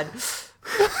pad.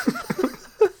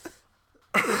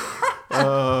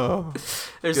 Oh.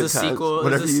 There's There's Good a times. sequel.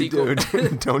 Whatever There's a you sequel.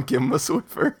 do, don't give him a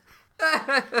Swiffer.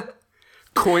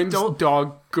 Coins,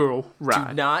 dog, girl, Do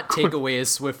ride. not take away his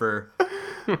Swiffer.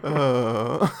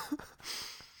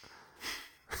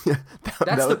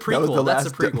 That's the prequel. That's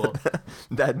the prequel.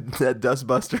 That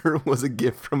dustbuster was a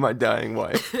gift from my dying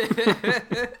wife.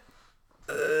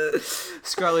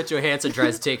 Scarlett Johansson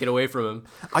tries to take it away from him.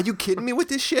 Are you kidding me with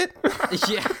this shit?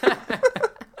 Yeah.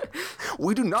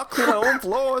 We do not clean our own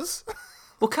floors.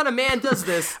 What kind of man does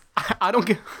this? I don't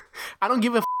give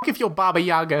a f- if you're Baba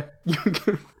Yaga. You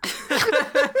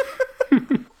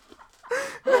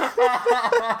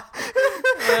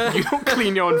don't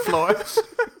clean your own floors.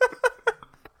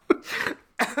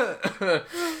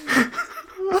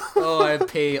 Oh, I'd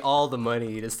pay all the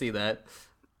money to see that.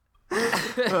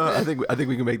 I think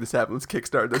we can make this happen. Let's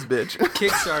kickstart this bitch.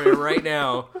 Kickstarter it right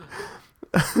now.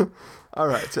 All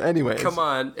right. So, anyways, Come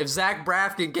on. If Zach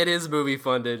Braff can get his movie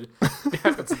funded,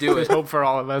 let's do There's it. hope for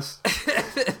all of us.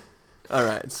 All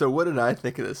right. So, what did I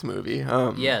think of this movie?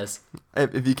 Yes.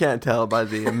 If you can't tell by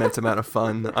the immense amount of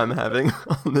fun I'm having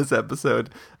on this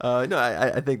episode, no,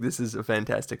 I think this is a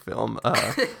fantastic film.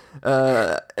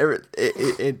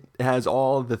 It has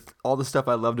all the stuff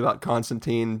I loved about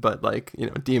Constantine, but like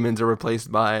demons are replaced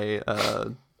by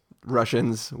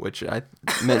Russians, which I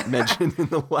mentioned in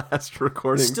the last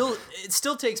recording. It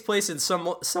still takes place in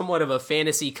somewhat of a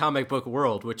fantasy comic book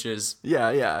world, which is Yeah.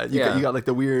 You got like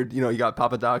the weird, you got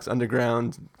Papa Doc's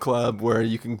underground club where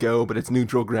you can go, but it's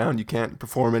neutral ground. You can't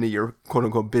perform any of your quote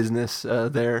unquote business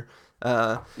there.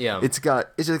 It's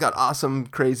just got awesome,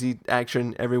 crazy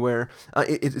action everywhere.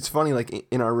 It's funny, like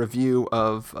in our review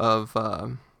of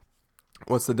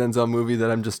what's the Denzel movie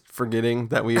that I'm just forgetting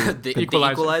that we the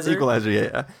Equalizer. Equalizer,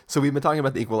 yeah. So we've been talking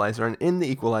about the Equalizer, and in the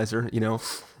Equalizer,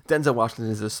 Denzel Washington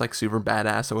is this like super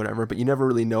badass or whatever, but you never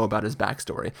really know about his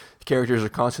backstory. The characters are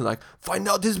constantly like, find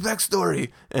out his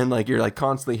backstory, and like you're like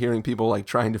constantly hearing people like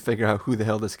trying to figure out who the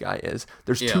hell this guy is.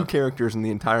 There's two characters in the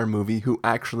entire movie who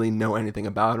actually know anything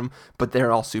about him, but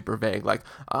they're all super vague. Like,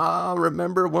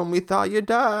 remember when we thought you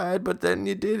died, but then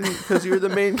you didn't because you're the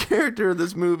main character of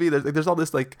this movie. There's all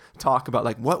this like talk about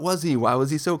like what was he? Why was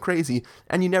he so crazy?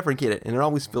 And you never get it, and it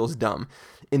always feels dumb.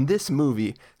 In this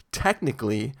movie,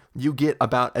 technically, you get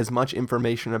about as much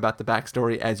information about the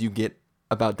backstory as you get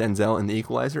about Denzel in The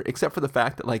Equalizer, except for the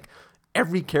fact that, like,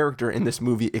 every character in this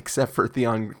movie, except for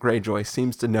Theon Greyjoy,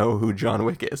 seems to know who John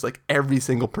Wick is. Like, every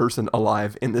single person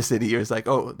alive in the city is like,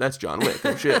 oh, that's John Wick.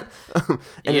 Oh, shit. And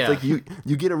it's like,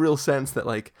 you get a real sense that,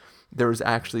 like, there's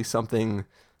actually something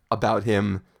about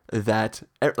him that,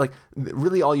 like,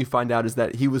 really all you find out is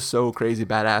that he was so crazy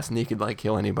badass and he could, like,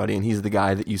 kill anybody, and he's the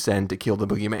guy that you send to kill the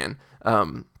boogeyman.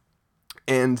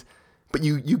 But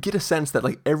you get a sense that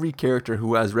like every character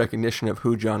who has recognition of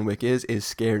who John Wick is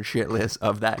scared shitless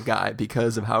of that guy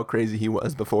because of how crazy he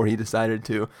was before he decided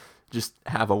to just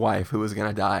have a wife who was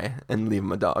gonna die and leave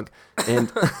him a dog. And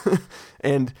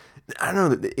and I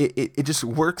don't know, it just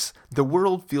works. The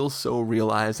world feels so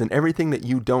realized, and everything that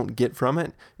you don't get from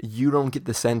it, you don't get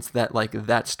the sense that like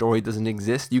that story doesn't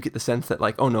exist. You get the sense that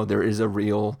like, oh no, there is a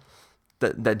real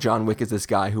that John Wick is this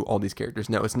guy who all these characters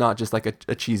know. It's not just like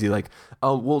a cheesy like,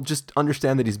 oh, well, just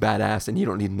understand that he's badass and you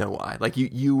don't need to know why. Like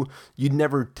you'd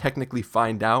never technically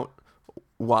find out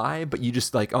why, but you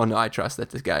just like, oh no, I trust that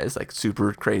this guy is like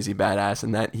super crazy badass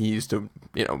and that he used to,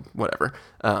 whatever.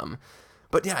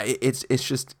 But yeah, it's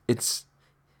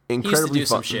incredibly he used to do fun.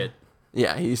 some shit.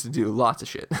 Yeah, he used to do lots of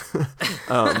shit.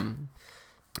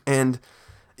 And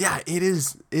yeah, it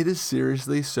is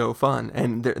seriously so fun,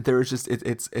 and there's just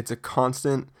it's a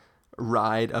constant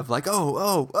ride of like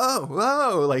oh,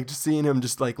 like just seeing him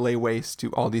just like lay waste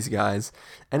to all these guys,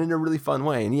 and in a really fun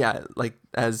way. And yeah, like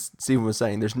as Steven was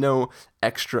saying, there's no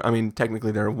extra. I mean,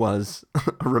 technically there was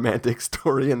a romantic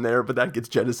story in there, but that gets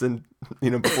jettisoned,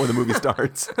 before the movie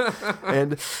starts.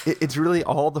 And it's really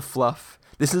all the fluff.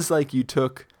 This is like you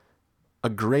took a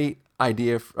great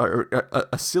idea or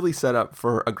a silly setup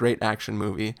for a great action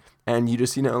movie, and you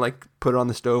just like put it on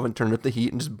the stove and turned up the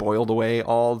heat and just boiled away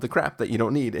all the crap that you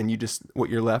don't need, and what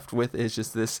you're left with is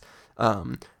just this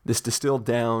distilled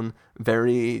down,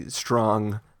 very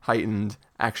strong, heightened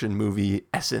action movie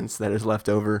essence that is left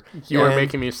over. You are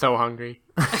making me so hungry.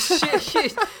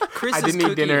 Chris I didn't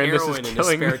eat dinner and this is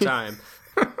killing me. In his spare time.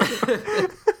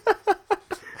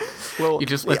 Well, you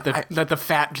just let the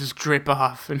fat just drip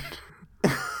off and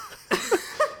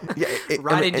yeah,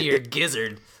 right into your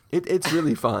gizzard. It's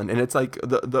really fun, and it's like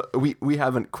we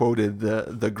haven't quoted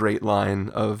the great line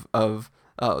of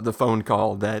the phone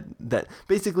call that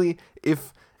basically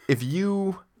if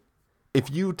you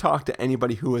talk to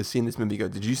anybody who has seen this movie, go,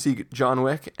 did you see John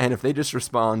Wick? And if they just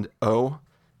respond, oh,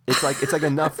 it's like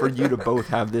enough for you to both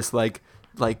have this like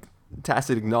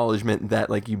tacit acknowledgement that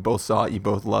like you both saw it, you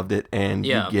both loved it, and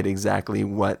you get exactly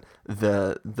what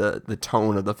the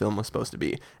tone of the film was supposed to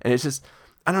be. And it's just,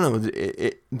 I don't know,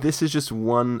 this is just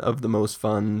one of the most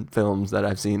fun films that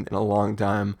I've seen in a long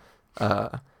time.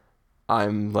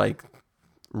 I'm like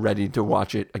ready to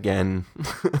watch it again.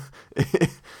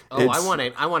 I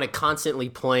want it constantly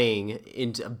playing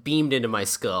beamed into my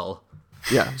skull.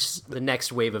 Yeah, just the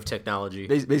next wave of technology.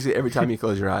 Basically, every time you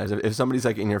close your eyes, if somebody's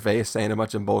like in your face saying a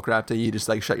bunch of bullcrap to you, you just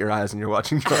like shut your eyes and you're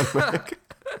watching John Wick.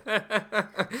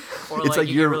 Or like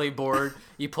you get really bored,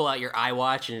 you pull out your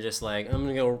iWatch and you're just like, I'm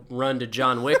gonna go run to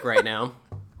John Wick right now.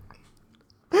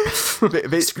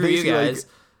 Screw you guys.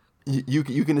 Like, you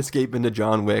can escape into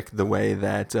John Wick the way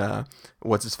that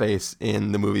what's his face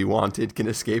in the movie Wanted can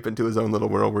escape into his own little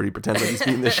world where he pretends like he's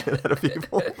beating the shit out of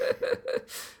people.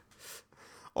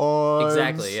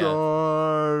 Exactly.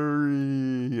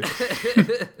 Sorry.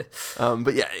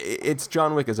 But yeah, it's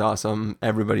John Wick is awesome.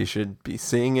 Everybody should be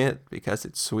seeing it because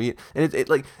it's sweet, and it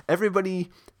like everybody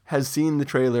has seen the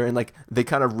trailer and like they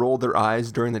kind of roll their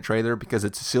eyes during the trailer because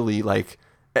it's silly. Like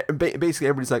basically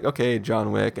everybody's like, okay,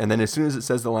 John Wick, and then as soon as it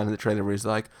says the line in the trailer where he's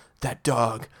like, that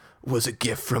dog was a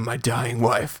gift from my dying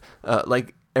wife,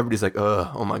 like everybody's like,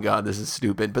 oh my god, this is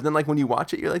stupid. But then like when you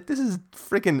watch it, you're like, this is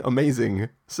freaking amazing.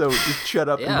 So just shut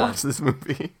up and watch this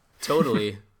movie.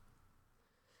 Totally.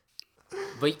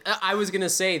 But I was gonna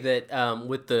say that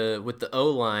with the O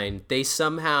line, they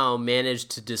somehow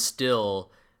managed to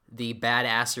distill the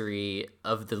badassery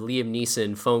of the Liam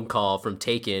Neeson phone call from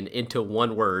Taken into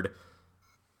one word.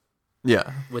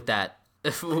 Yeah. With that,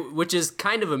 which is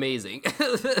kind of amazing.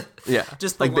 Yeah.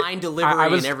 Just the line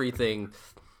delivery and everything.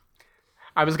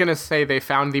 I was going to say they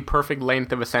found the perfect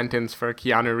length of a sentence for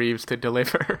Keanu Reeves to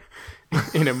deliver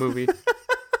in a movie.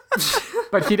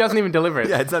 But he doesn't even deliver it.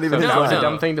 Yeah, it's not even that was a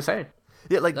dumb thing to say.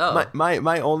 Yeah, like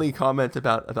my only comment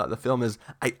about the film is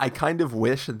I kind of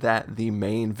wish that the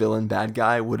main villain bad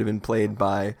guy would have been played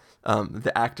by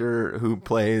the actor who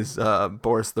plays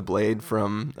Boris the Blade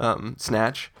from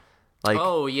Snatch. Like,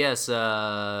 oh yes,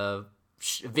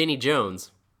 Vinnie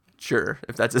Jones. Sure,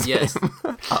 if that's his name.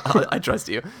 I trust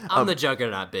you. I'm the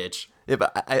Juggernaut, bitch. Yeah,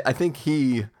 but I think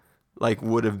he like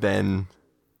would have been.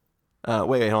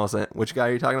 Wait, hold on a second. Which guy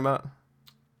are you talking about?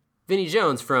 Vinnie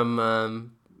Jones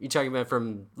from you talking about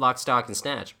from Lock, Stock, and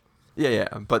Snatch? Yeah,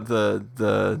 but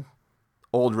the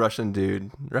old Russian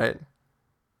dude, right?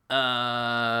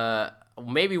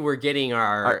 Maybe we're getting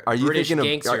our are you British thinking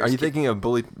gangsters. Are you thinking of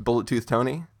Bullet Tooth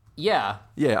Tony? Yeah.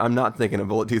 Yeah, I'm not thinking of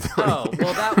Bullet Tooth Tony. Oh,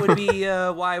 well, that would be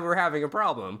why we're having a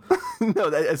problem. No,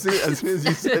 as soon as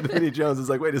you said Vinnie Jones, I was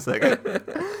like, wait a second.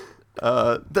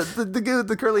 The dude,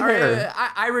 the curly hair.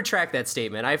 I retract that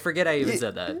statement. I forget I even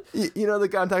said that. You know the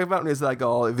guy I'm talking about? And he's like,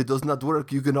 oh, if it does not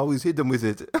work, you can always hit them with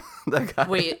it. That guy.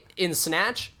 Wait, in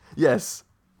Snatch? Yes.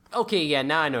 Okay, yeah,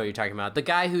 now I know what you're talking about. The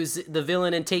guy who's the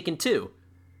villain in Taken 2.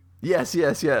 Yes.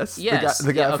 Yes,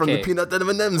 The guy from the Peanut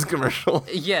M&M's commercial.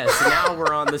 Yes, now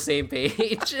we're on the same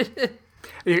page.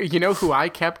 You know who I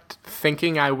kept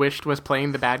thinking I wished was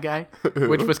playing the bad guy?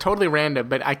 Which was totally random,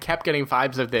 but I kept getting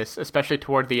vibes of this, especially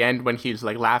toward the end when he's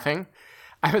like laughing.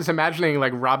 I was imagining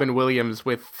like Robin Williams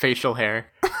with facial hair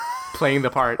playing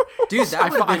the part. Dude, that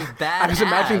would have been badass. I was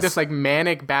imagining this like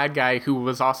manic bad guy who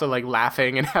was also like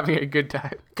laughing and having a good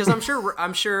time. Because I'm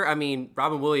sure, I mean,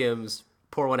 Robin Williams,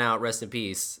 pour one out, rest in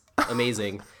peace.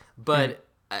 Amazing. But,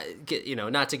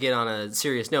 not to get on a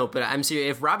serious note, but I'm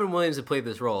serious. If Robin Williams had played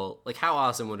this role, like, how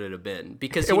awesome would it have been?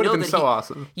 Because it would have been so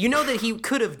awesome. You know that he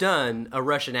could have done a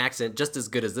Russian accent just as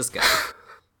good as this guy.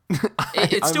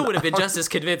 It still would have been just as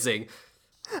convincing.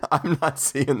 I'm not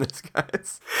seeing this,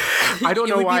 guys. I don't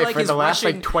know why. Like for the last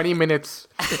 20 minutes,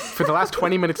 of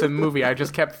the movie, I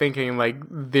just kept thinking like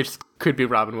this could be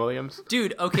Robin Williams.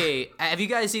 Dude, okay, have you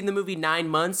guys seen the movie 9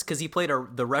 Months? Because he played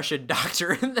the Russian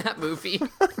doctor in that movie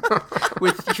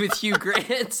with Hugh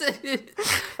Grant. And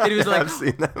it was like, I've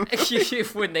seen them.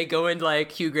 When they go in,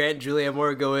 like Hugh Grant and Julianne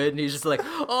Moore go in, and he's just like,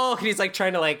 oh, and he's like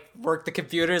trying to like work the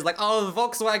computers, like, oh, the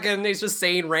Volkswagen. And he's just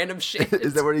saying random shit.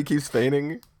 Is that where he keeps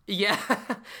fainting? Yeah,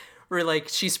 where like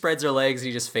she spreads her legs and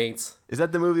he just faints. Is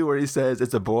that the movie where he says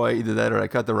it's a boy, either that or I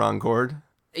cut the wrong cord?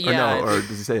 Yeah. Or does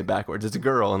he say it backwards? It's a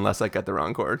girl unless I cut the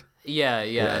wrong cord.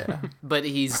 Yeah. But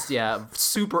he's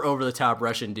super over the top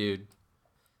Russian dude.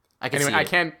 I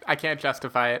can't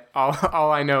justify it.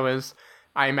 All I know is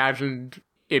I imagined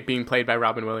it being played by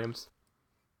Robin Williams.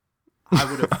 I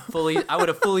would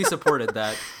have fully supported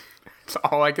that. That's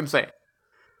all I can say.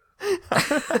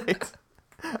 Right.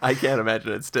 I can't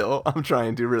imagine it still. I'm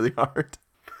trying to really hard.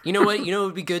 You know what? You know what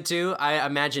would be good too? I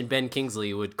imagine Ben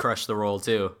Kingsley would crush the role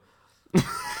too.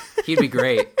 He'd be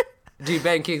great. Dude,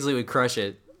 Ben Kingsley would crush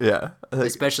it. Yeah.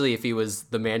 Especially if he was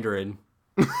the Mandarin.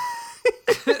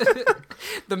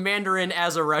 The Mandarin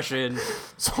as a Russian.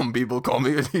 Some people call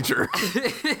me a teacher.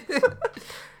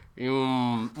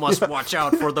 You must watch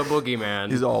out for the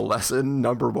boogeyman. He's all lesson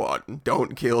number 1.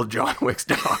 Don't kill John Wick's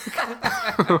dog.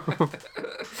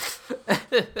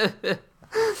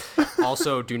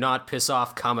 Also, do not piss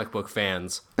off comic book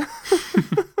fans.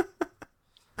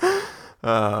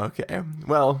 Okay.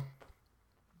 Well,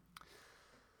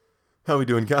 how we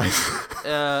doing, guys?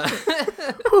 There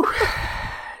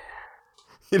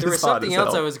was something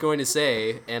else I was going to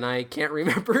say, and I can't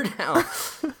remember now.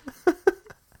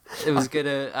 It was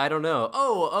gonna. I don't know.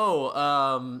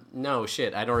 No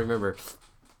shit. I don't remember.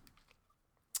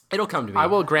 It'll come to me. I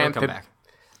will grant It'll come that. back.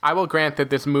 I will grant that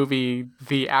this movie,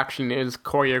 the action is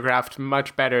choreographed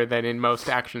much better than in most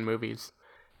action movies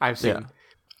I've seen. Yeah.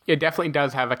 It definitely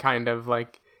does have a kind of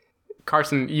like,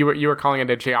 Carson, you were calling it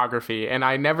a geography, and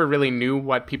I never really knew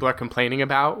what people are complaining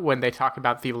about when they talk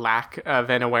about the lack of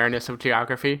an awareness of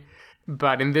geography.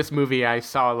 But in this movie, I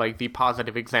saw like the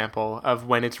positive example of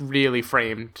when it's really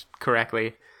framed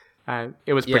correctly.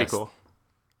 It was pretty cool.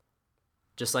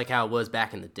 Just like how it was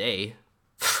back in the day.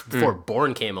 Before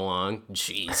Bourne came along.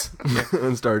 Jeez.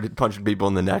 And started punching people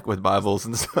in the neck with Bibles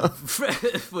and stuff.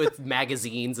 With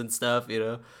magazines and stuff, you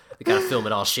know. They gotta film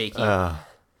it all shaky. Yeah,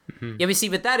 but see,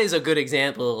 but that is a good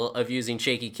example of using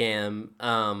shaky cam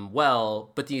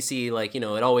well, but you see, like, you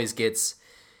know, it always just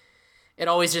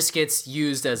gets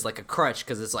used as like a crutch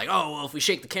because it's like, oh, well, if we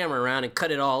shake the camera around and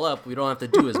cut it all up, we don't have to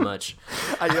do as much.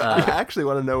 I actually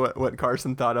want to know what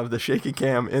Carson thought of the shaky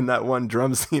cam in that one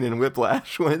drum scene in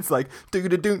Whiplash when it's like,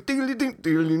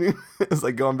 it's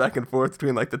like going back and forth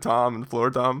between like the tom and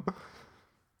floor tom.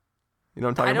 You know what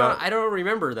I'm talking about? I don't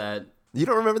remember that. You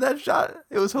don't remember that shot?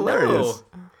 It was hilarious.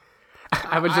 No.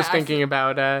 I was just thinking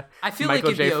about I feel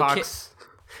Michael like it'd J. be Fox.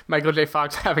 Michael J.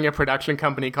 Fox having a production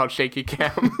company called Shaky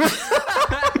Cam.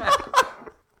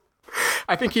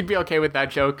 I think he'd be okay with that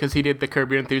joke because he did the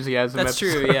Curb Your Enthusiasm That's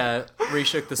episode. true, yeah.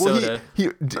 Reshook the soda.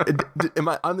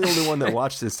 I'm the only one that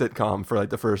watched this sitcom for like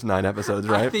the first 9 episodes,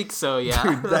 right? I think so, yeah.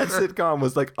 Dude, that sitcom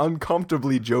was like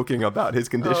uncomfortably joking about his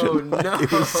condition. Oh, Like, no.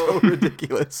 It was so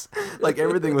ridiculous. Like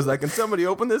everything was like, can somebody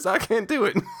open this? I can't do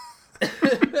it.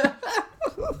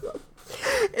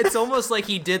 It's almost like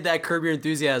he did that Curb Your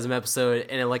Enthusiasm episode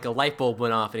and like a light bulb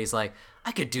went off and he's like,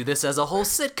 I could do this as a whole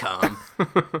sitcom.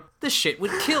 This shit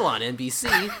would kill on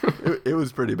NBC. It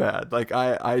was pretty bad. Like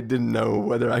I didn't know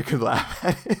whether I could laugh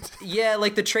at it. Yeah,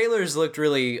 like the trailers looked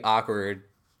really awkward.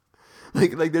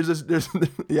 Like there's it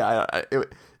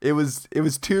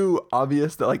was too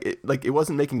obvious that it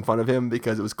wasn't making fun of him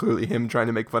because it was clearly him trying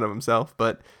to make fun of himself,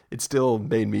 but it still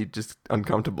made me just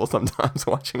uncomfortable sometimes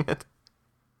watching it.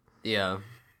 Yeah.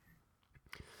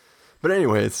 But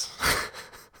anyways,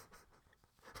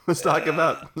 let's talk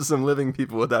about some living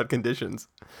people without conditions.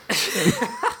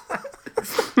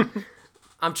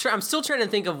 I'm still trying to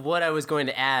think of what I was going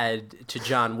to add to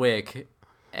John Wick,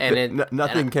 and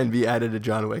nothing can be added to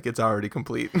John Wick. It's already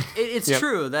complete. It's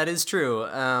true. That is true.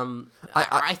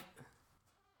 I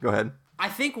go ahead. I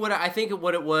think what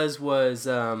it was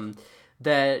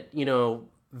that, you know,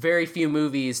 very few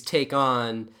movies take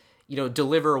on, you know,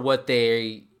 deliver what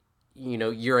they, you know,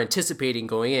 you're anticipating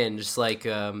going in. Just like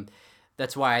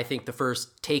that's why I think the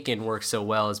first Taken works so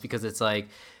well, is because it's like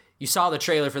you saw the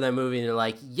trailer for that movie and you're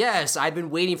like, yes, I've been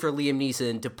waiting for Liam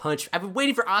Neeson to punch. I've been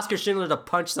waiting for Oscar Schindler to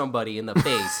punch somebody in the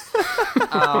face.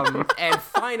 And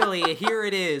finally, here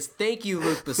it is. Thank you,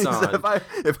 Luc Besson.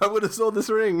 If I would have sold this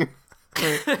ring.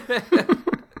 I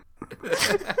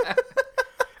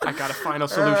got a final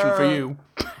solution for you.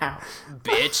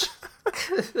 Bitch.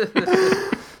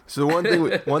 So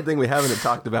one thing we haven't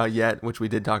talked about yet, which we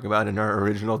did talk about in our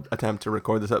original attempt to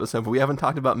record this episode, but we haven't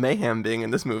talked about Mayhem being in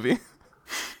this movie.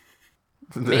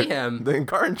 Mayhem? The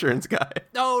car insurance guy.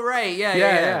 Oh, right.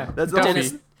 Yeah. That's the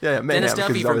Dennis, Mayhem. Dennis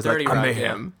Duffy he's from always 30 like, Rock.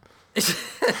 Mayhem.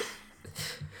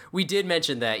 We did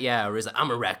mention that, yeah. Where he's like,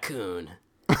 I'm a raccoon.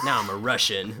 Now I'm a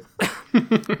Russian.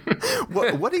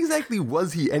 What exactly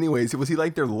was he anyways? Was he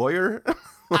like their lawyer?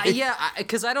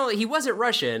 Because he wasn't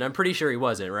Russian. I'm pretty sure he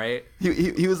wasn't, right?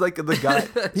 He was like the guy.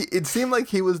 It seemed like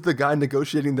he was the guy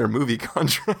negotiating their movie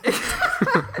contract.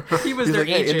 He was their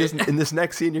agent. Hey, in this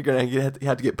next scene, you're gonna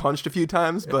have to get punched a few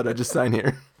times, but just sign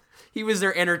here. He was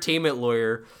their entertainment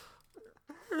lawyer.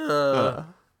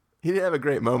 He did have a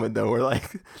great moment though, where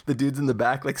like the dude's in the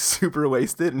back, like super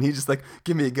wasted, and he's just like,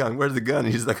 "Give me a gun. Where's the gun?"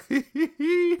 And he's like,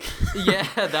 Yeah,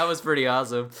 that was pretty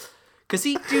awesome. Cause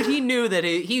he knew that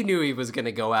he knew he was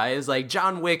gonna go out. It was like,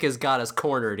 John Wick has got us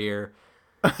cornered here.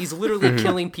 He's literally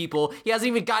killing people. He hasn't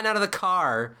even gotten out of the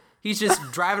car. He's just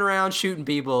driving around shooting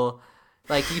people.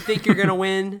 Like, you think you're gonna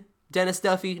win, Dennis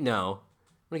Duffy? No.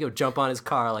 I'm gonna go jump on his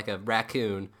car like a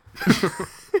raccoon.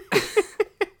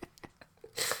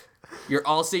 Your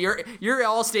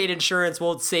Allstate insurance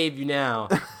won't save you now.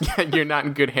 Yeah, you're not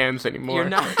in good hands anymore. You're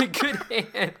not in good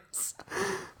hands.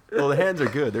 Well, the hands are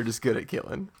good. They're just good at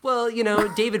killing. Well,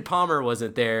 David Palmer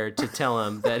wasn't there to tell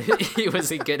him that he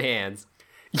was in good hands.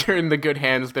 You're in the good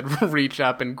hands that reach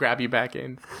up and grab you back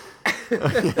in.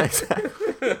 Yeah,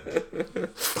 exactly.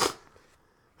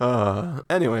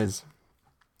 Anyways,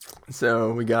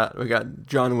 so we got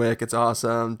John Wick. It's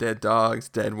awesome. Dead dogs,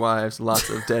 dead wives, lots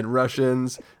of dead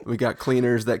Russians. We got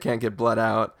cleaners that can't get blood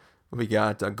out. We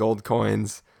got gold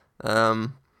coins.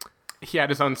 He had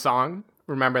his own song.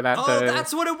 Remember that? Oh,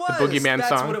 that's what it was. The Boogeyman song.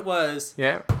 That's what it was.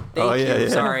 Yeah. Thank you. Yeah.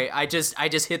 Sorry, I just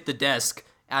hit the desk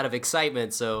out of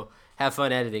excitement. So have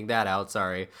fun editing that out.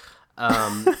 Sorry.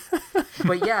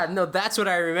 But yeah, no, that's what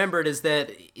I remembered is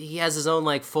that he has his own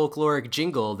like folkloric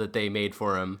jingle that they made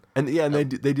for him. And yeah, and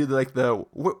they do like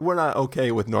we're not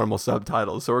okay with normal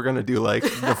subtitles, so we're gonna do like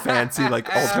the fancy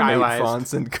like alternate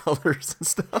fonts and colors and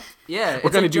stuff. Yeah, we're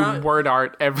gonna do word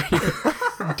art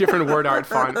different word art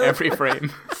font every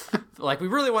frame. Like, we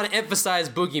really want to emphasize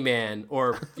Boogeyman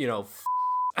or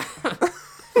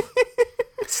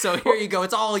So here you go.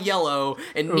 It's all yellow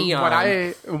and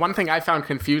neon. One thing I found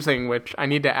confusing, which I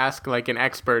need to ask like an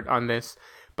expert on this,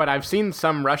 but I've seen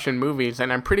some Russian movies,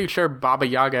 and I'm pretty sure Baba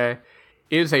Yaga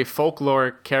is a folklore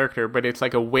character, but it's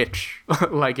like a witch,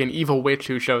 like an evil witch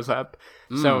who shows up.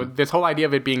 So this whole idea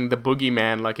of it being the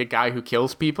boogeyman, like a guy who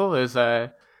kills people, is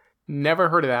never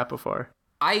heard of that before.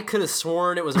 I could have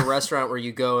sworn it was a restaurant where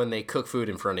you go and they cook food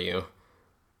in front of you.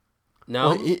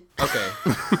 No? Well, okay.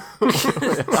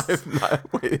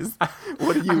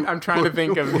 What are you? I'm trying to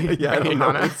think of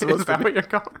Benihana. Is that what you're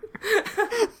calling?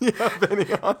 Yeah,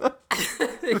 Benihana.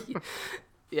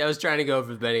 Yeah, I was trying to go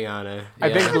for Benihana. Yeah.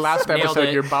 I think last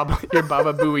episode your Baba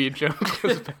Booey joke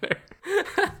was better.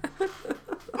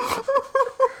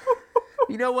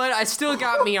 You know what? I still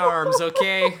got me arms,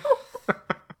 okay?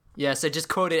 Yes, I just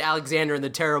quoted Alexander in the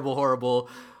Terrible, Horrible,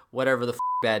 whatever the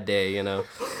bad day, I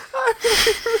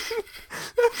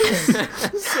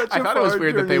thought it was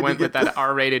weird that they went with that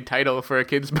R-rated title for a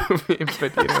kid's movie,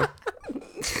 but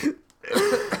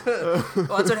Well,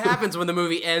 that's what happens when the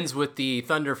movie ends with the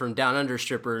Thunder from Down Under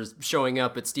strippers showing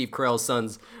up at Steve Carell's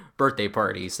son's birthday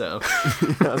party, so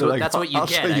that's what you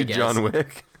get, I guess. John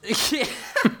Wick. Yeah.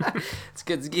 It's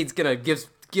good. He's gonna give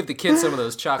the kids some of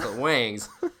those chocolate wangs.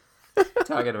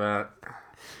 Talking about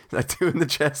that two in the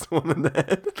chest, one in the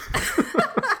head.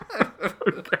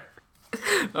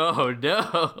 Oh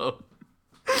no!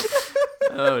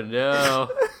 Oh no!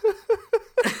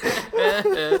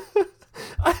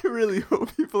 I really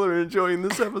hope people are enjoying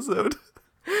this episode.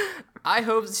 I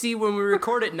hope. See, when we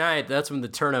record at night, that's when the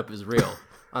turn up is real.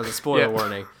 On the spoiler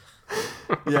warning.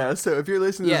 Yeah, so if you're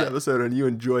listening to this episode and you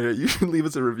enjoyed it, you should leave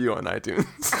us a review on iTunes.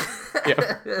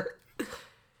 Yeah.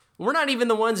 We're not even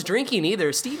the ones drinking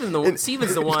either. Steven's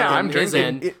the one. Yeah, I'm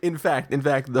drinking. In fact,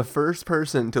 the first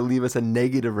person to leave us a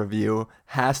negative review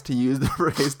has to use the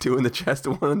phrase "two in the chest,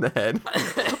 one in the head,"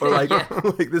 or like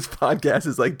this podcast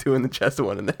is like two in the chest,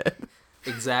 one in the head.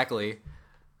 Exactly.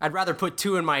 I'd rather put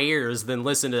two in my ears than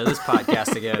listen to this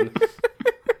podcast again.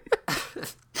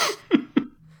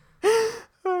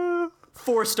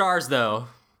 4 stars though.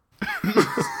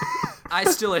 I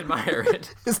still admire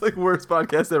it. It's like worst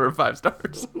podcast ever, 5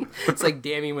 stars. It's like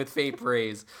damning with faint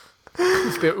praise.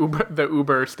 It's the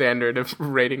Uber standard of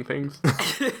rating things.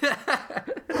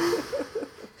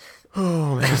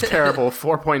 Oh man, it's terrible.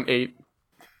 4.8.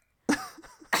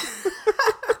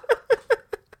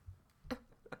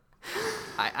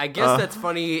 I guess that's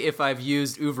funny if I've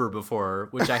used Uber before,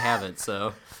 which I haven't,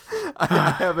 so.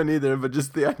 I haven't either, but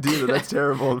just the idea that's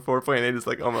terrible and 4.8 is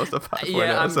like almost a 5.0.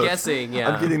 Yeah, I'm guessing, yeah.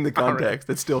 I'm getting the context.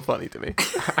 It's still funny to me.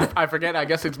 I forget, I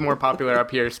guess it's more popular up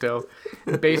here still.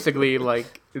 Basically,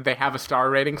 like, they have a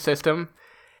star rating system,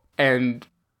 and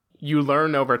you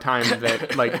learn over time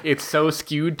that, like, it's so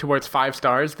skewed towards 5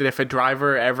 stars that if a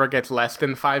driver ever gets less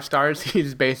than 5 stars,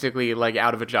 he's basically, like,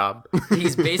 out of a job.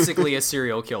 He's basically a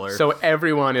serial killer. So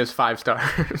everyone is 5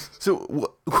 stars.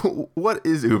 So what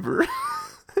is Uber?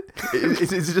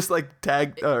 Is it just like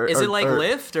tag? Is it like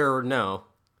Lyft or no?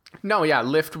 No, yeah,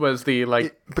 Lyft was the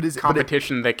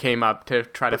competition that came up to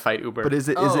try to fight Uber. But is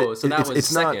it? So that was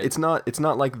second. It's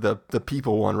not like the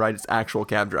people one, right? It's actual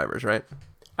cab drivers, right?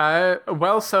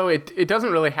 Well, so it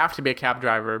doesn't really have to be a cab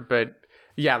driver, but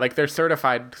Yeah, like they're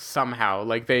certified somehow.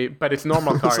 But it's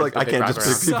normal cars. It's like that I they can't drive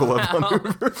just around. pick people up on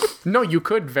Uber. No, you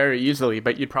could very easily,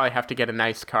 but you'd probably have to get a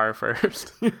nice car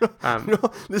first.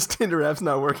 No, this Tinder app's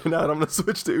not working out. I'm gonna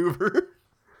switch to Uber.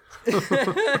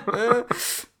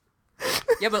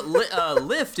 Yeah, but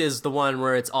Lyft is the one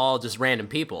where it's all just random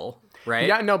people, right?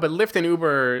 Yeah, no, but Lyft and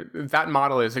Uber, that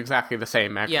model is exactly the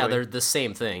same, actually. Yeah, they're the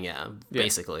same thing,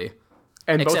 basically.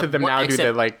 And both except of them one- now do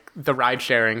except- the ride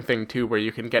sharing thing too, where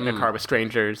you can get in a car with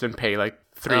strangers and pay like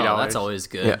 $3. Oh, that's always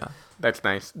good. Yeah. That's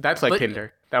nice. That's like But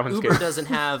Tinder. That one's Uber good. doesn't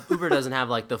have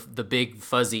like the big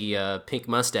fuzzy pink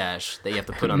mustache that you have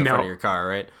to put on the No. front of your car,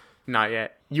 right? Not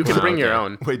yet. You can bring your okay.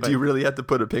 own. Wait, do you really have to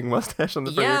put a pink mustache on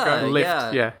the front of your car?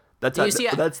 Lyft, yeah. That's Do how, you see-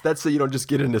 that's so you don't just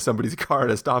get into somebody's car at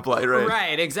a stoplight, right?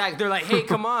 Right, exactly. They're like, "Hey,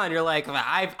 come on!" You're like,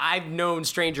 "I've known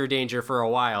stranger danger for a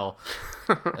while."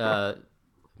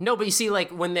 No, but you see, like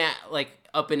when that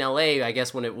up in LA, I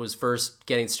guess when it was first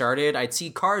getting started, I'd see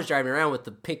cars driving around with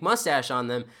the pink mustache on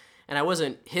them, and I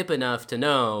wasn't hip enough to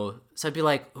know. So I'd be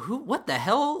like, "Who? What the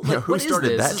hell? Like, Yeah, who what is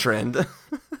started this? that trend?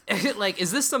 Like,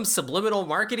 is this some subliminal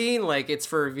marketing? Like, it's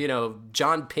for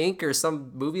John Pink or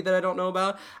some movie that I don't know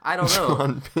about? I don't know."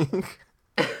 On pink.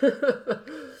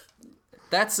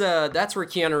 That's where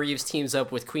Keanu Reeves teams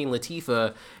up with Queen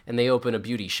Latifah and they open a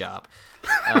beauty shop.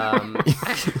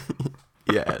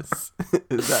 Yes.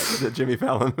 Is that the Jimmy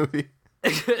Fallon movie?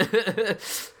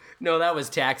 No, that was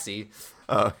Taxi.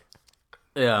 Oh.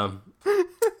 Yeah.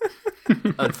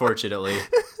 Unfortunately.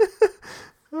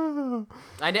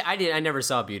 I never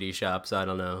saw Beauty Shop, so I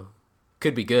don't know.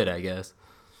 Could be good, I guess.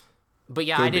 But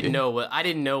yeah, I didn't know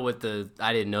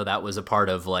that was a part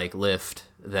of like Lyft,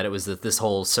 that it was this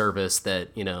whole service that,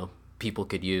 people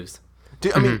could use.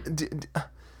 I mean,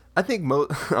 I think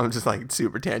I'm just like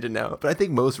super tangent now, but I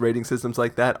think most rating systems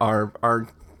like that are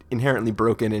inherently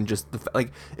broken in just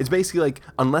it's basically like,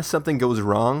 unless something goes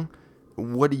wrong,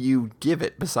 what do you give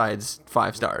it besides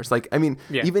 5 stars? Like, I mean,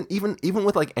 Yeah. even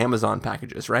with like Amazon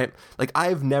packages, right? Like,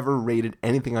 I've never rated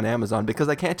anything on Amazon because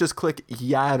I can't just click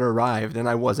yeah, it arrived and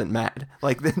I wasn't mad.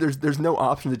 Like, there's no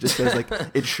option that just says like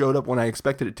it showed up when I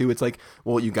expected it to. It's like,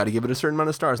 well, you got to give it a certain amount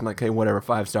of stars. I'm like, okay, whatever,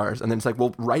 5 stars. And then it's like,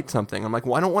 well, write something. I'm like,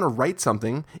 well, I don't want to write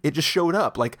something. It just showed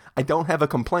up. Like, I don't have a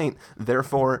complaint.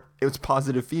 Therefore, it's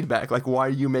positive feedback. Like, why are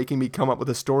you making me come up with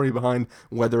a story behind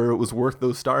whether it was worth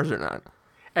those stars or not?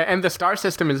 And the star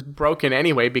system is broken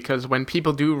anyway, because when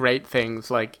people do rate things,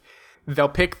 like, they'll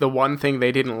pick the one thing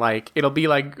they didn't like. It'll be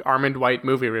like Armand White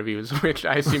movie reviews, which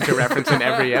I seem to reference in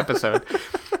every episode.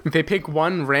 They pick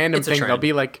one random thing. They'll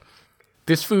be like,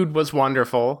 this food was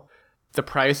wonderful. The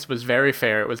price was very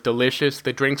fair. It was delicious.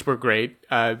 The drinks were great.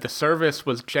 The service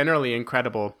was generally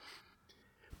incredible.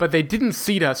 But they didn't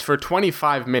seat us for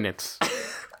 25 minutes.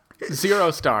 0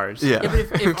 stars. Yeah. Yeah,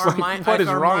 but if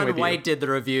Armand you? White did the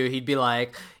review, he'd be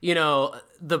like,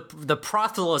 the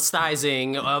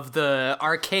proselytizing of the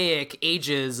archaic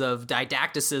ages of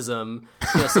didacticism,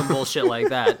 some bullshit like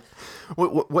that.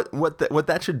 What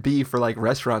that should be for like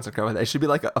restaurants and stuff, it should be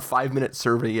like a 5-minute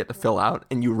survey you get to fill out,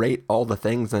 and you rate all the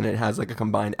things, and it has like a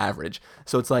combined average.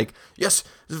 So it's like, yes,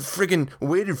 friggin'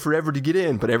 waited forever to get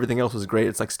in, but everything else was great.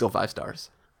 It's like still 5 stars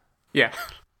Yeah.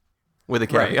 with a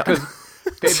caveat. Right,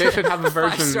 they should have a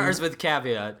version. 5 stars with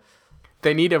caveat.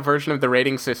 They need a version of the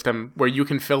rating system where you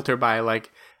can filter by,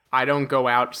 like, I don't go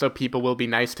out so people will be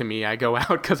nice to me. I go out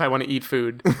because I want to eat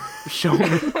food. Show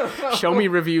me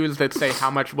reviews that say how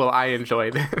much will I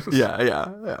enjoy this.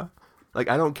 Yeah. Like,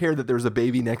 I don't care that there's a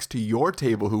baby next to your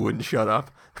table who wouldn't shut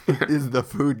up. Is the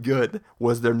food good?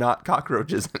 Was there not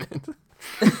cockroaches in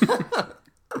it?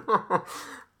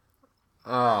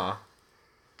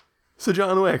 So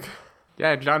John Wick.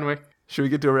 Yeah, John Wick. Should we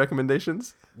get to our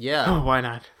recommendations? Yeah. Oh, why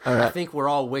not? All right. I think we're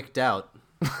all wicked out.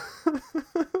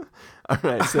 All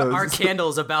right. So Our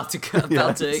candle's about to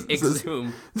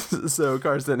exhume. So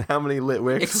Carson, how many lit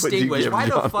wicks would you Extinguish. give Why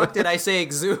John the fuck Wick? did I say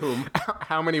exhume?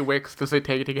 How many wicks does it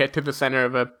take to get to the center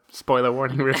of a spoiler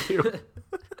warning review?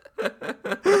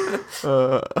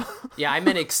 Yeah, I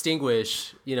meant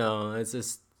extinguish. It's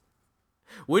just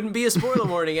wouldn't be a spoiler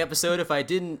warning episode if I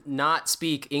didn't not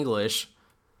speak English.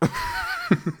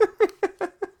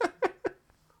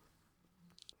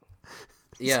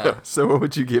 Yeah. So what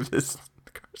would you give this,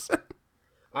 Carson?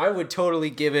 I would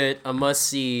totally give it a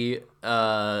must-see,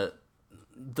 the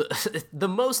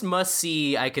most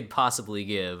must-see I could possibly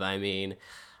give. I mean,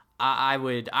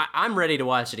 I'm ready to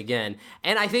watch it again.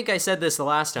 And I think I said this the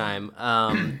last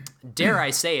time. Dare I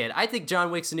say it? I think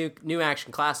John Wick's a new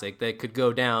action classic that could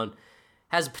go down,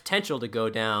 has potential to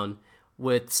go down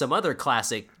with some other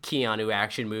classic Keanu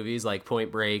action movies like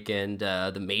Point Break and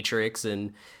The Matrix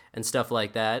and stuff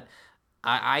like that.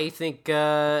 I think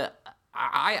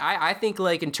I think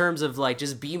like in terms of like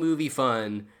just B-movie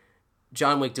fun,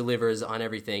 John Wick delivers on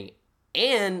everything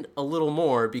and a little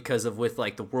more because of with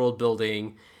like the world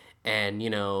building and, you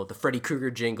know, the Freddy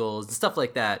Krueger jingles and stuff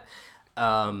like that.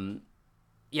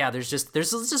 Yeah, there's just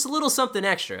a little something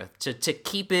extra to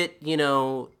keep it, you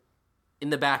know, in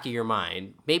the back of your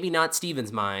mind. Maybe not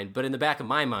Steven's mind, but in the back of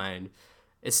my mind,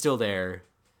 it's still there.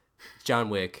 John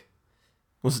Wick.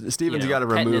 Well, Steven's got to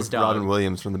remove Robin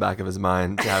Williams from the back of his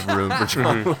mind to have room for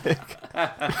John Wick.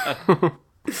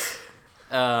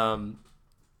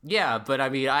 Yeah, but I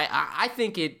mean, I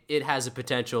think it has a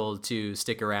potential to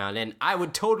stick around, and I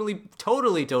would totally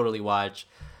watch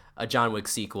a John Wick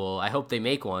sequel. I hope they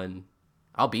make one.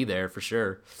 I'll be there for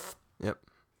sure. Yep.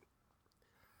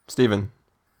 Steven,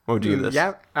 what would you give this?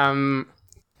 Yeah.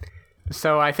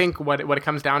 So I think what it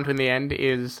comes down to in the end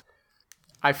is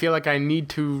I feel like I need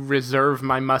to reserve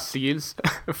my must-sees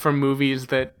for movies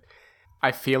that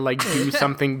I feel like do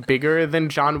something bigger than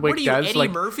John Wick does. What are you, Eddie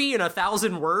Murphy in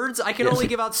 1,000 words? I can only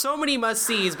give out so many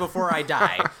must-sees before I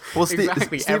die. Well,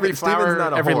 exactly. Every flower,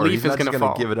 not every whore. leaf He's is going to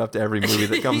fall. Give it up to every movie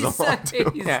that comes along.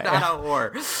 He's not a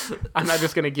whore. I'm not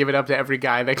just going to give it up to every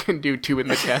guy that can do 2 in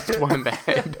the chest, 1 in the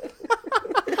head.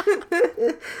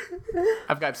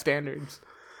 I've got standards.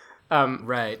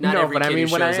 Right. Not every kid who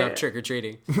shows up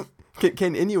trick-or-treating.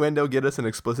 Can innuendo get us an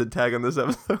explicit tag on this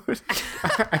episode?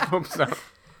 I hope so.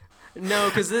 No,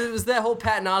 because it was that whole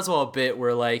Patton Oswalt bit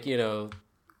where, like, you know,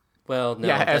 well, no.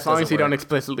 Yeah, as long as you don't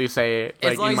explicitly say it,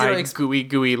 like in my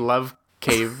gooey love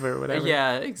cave or whatever.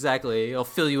 Yeah, exactly. I'll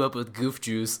fill you up with goof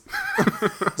juice.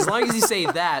 As long as you say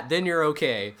that, then you're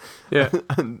okay. Yeah.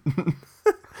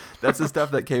 That's the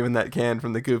stuff that came in that can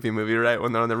from the Goofy movie, right?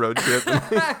 When they're on the road trip.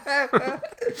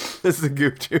 This is the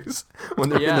goof juice. When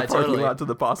they're in the parking lot to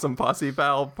the Possum Posse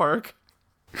Pal Park.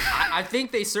 I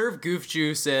think they serve goof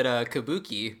juice at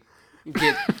Kabuki.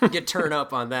 Get turn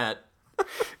up on that.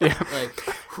 Yeah. Like,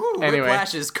 whew, anyway,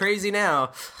 Whiplash is crazy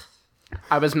now.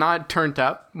 I was not turned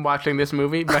up watching this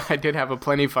movie, but I did have a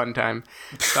plenty fun time.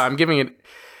 So I'm giving it...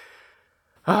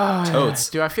 Totes.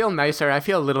 Do I feel nicer? I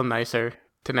feel a little nicer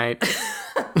tonight.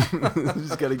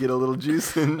 Just got to get a little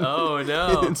juice in. Oh,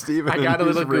 no. In Steven, I got a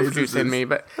little goof juice in me,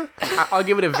 but I'll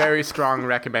give it a very strong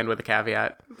recommend with a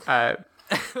caveat.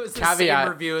 It was the same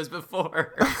review as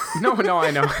before. No,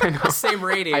 I know. Same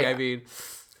rating, I mean.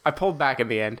 I pulled back in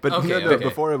the end. But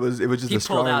before it was just a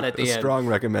strong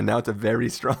recommend. Now it's a very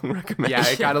strong recommend. Yeah,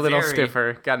 it got a little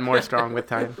stiffer. Got more strong with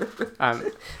time.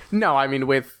 No, I mean,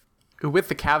 with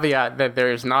the caveat that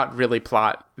there is not really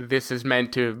plot, this is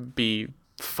meant to be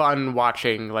fun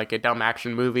watching like a dumb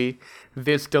action movie.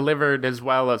 This delivered as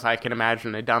well as I can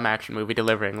imagine a dumb action movie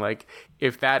delivering. Like,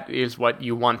 if that is what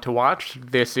you want to watch,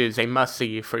 this is a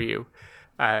must-see for you.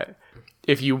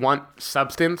 If you want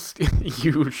substance,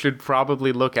 you should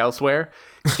probably look elsewhere.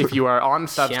 If you are on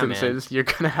substances, you're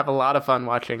going to have a lot of fun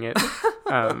watching it.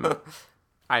 I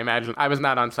imagine. I was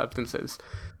not on substances.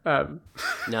 No,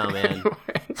 man. Anyway.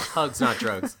 Hugs, not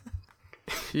drugs.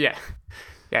 Yeah,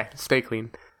 stay clean.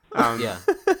 Yeah.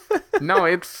 No,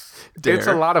 it's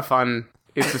a lot of fun.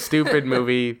 It's a stupid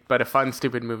movie, but a fun,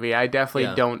 stupid movie. I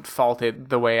definitely don't fault it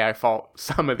the way I fault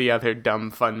some of the other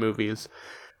dumb, fun movies.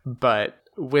 But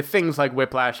with things like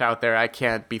Whiplash out there, I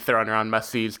can't be throwing around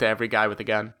must-sees to every guy with a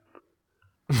gun.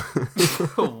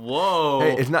 Whoa.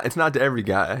 Hey, it's not to every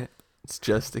guy. It's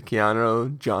just to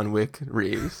Keanu, John Wick,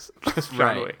 Reeves. Just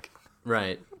John Wick.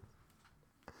 Right.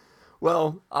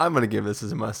 Well, I'm going to give this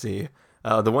as a must-see.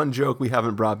 The one joke we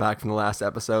haven't brought back from the last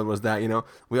episode was that,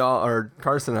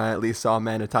 Carson and I at least saw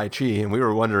Man of Tai Chi, and we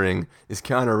were wondering, is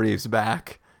Keanu Reeves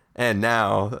back? And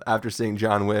now, after seeing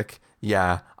John Wick,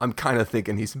 yeah, I'm kind of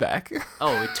thinking he's back.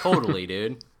 Oh, totally,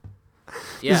 dude.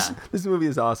 Yeah. This movie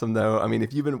is awesome, though. I mean,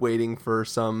 if you've been waiting for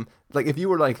if you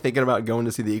were thinking about going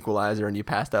to see The Equalizer and you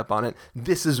passed up on it,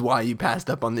 this is why you passed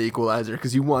up on The Equalizer,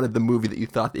 because you wanted the movie that you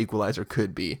thought The Equalizer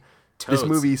could be. Totes. This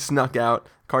movie snuck out.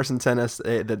 Carson sent us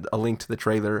a link to the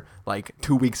trailer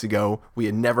 2 weeks ago. We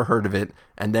had never heard of it,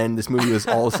 and then this movie was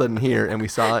all of a sudden here, and we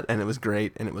saw it, and it was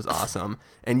great, and it was awesome.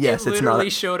 And yes, it literally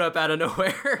showed up out of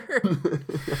nowhere,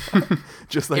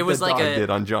 just like the dog did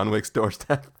on John Wick's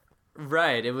doorstep.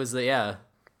 Right. It was I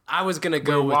was gonna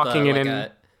go with walking in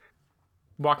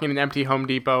an empty Home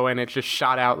Depot, and it just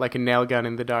shot out like a nail gun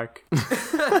in the dark.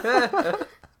 Guts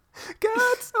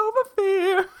over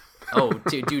fear. Oh,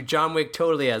 dude, John Wick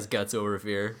totally has guts over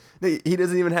fear. He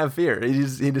doesn't even have fear. He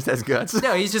just has guts.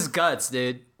 No, he's just guts,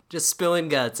 dude. Just spilling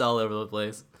guts all over the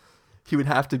place. He would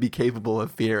have to be capable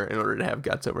of fear in order to have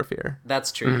guts over fear.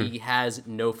 That's true. Mm-hmm. He has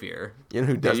no fear. You know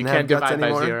who doesn't have guts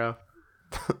anymore? By zero.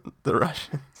 The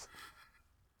Russians.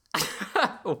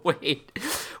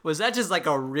 Was that just like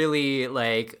a really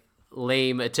like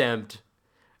lame attempt,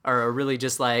 or a really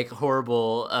just like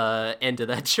horrible end to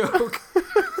that joke?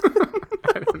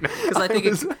 Because I think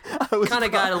it kind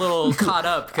of got a little caught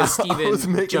up because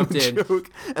Steven jumped in. Joke,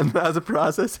 and I was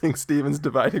processing Steven's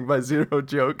dividing by zero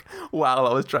joke while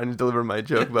I was trying to deliver my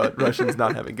joke about Russians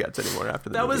not having guts anymore after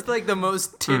the That movie. was like the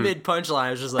most timid punchline.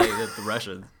 I was just like, the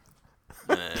Russians.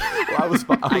 Well, I was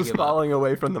falling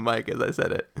away from the mic as I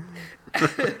said it.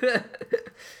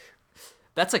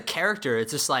 That's a character.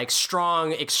 It's just like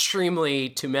strong, extremely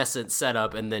tumescent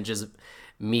setup, and then just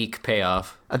meek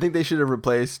payoff. I think they should have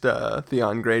replaced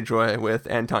Theon Greyjoy with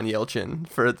Anton Yelchin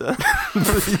for the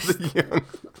young.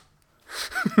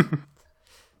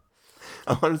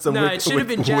 I wanted some. No, it should have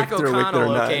been Jack Wick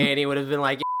O'Connell, Wick okay? And he would have been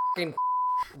like,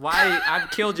 "Why?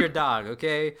 I've killed your dog,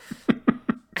 okay?"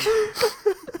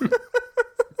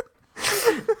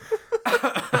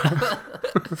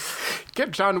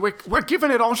 Get John Wick. We're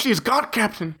giving it all she's got,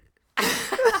 Captain.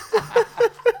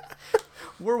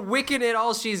 We're wicking it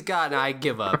all she's got, and I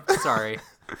give up. Sorry.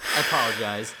 I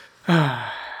apologize.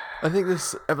 I think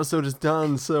this episode is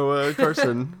done, so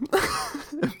Carson,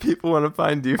 if people want to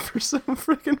find you for some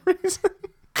freaking reason,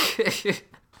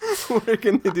 where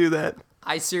can they do that?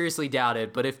 I seriously doubt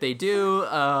it, but if they do,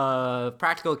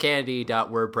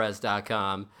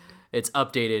 practicalcandy.wordpress.com. It's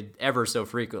updated ever so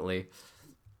frequently.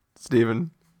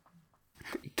 Steven?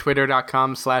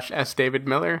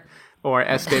 Twitter.com/sdavidmiller or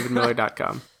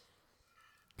sdavidmiller.com.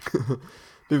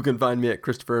 People can find me at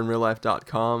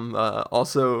ChristopherInRealLife.com.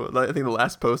 Also, I think the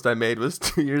last post I made was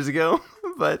 2 years ago,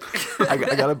 but I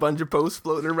got a bunch of posts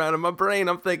floating around in my brain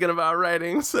I'm thinking about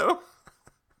writing, so...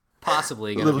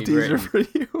 Possibly a going to little be teaser written. for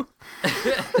you.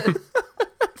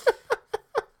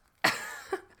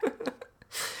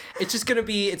 It's just gonna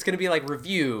be like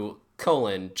review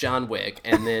John Wick,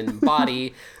 and then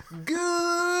body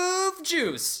goof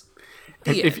juice.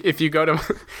 If you go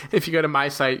to my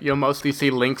site, you'll mostly see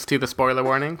links to the spoiler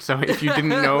warning. So if you didn't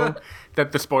know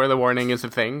that the spoiler warning is a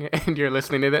thing and you're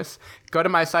listening to this, go to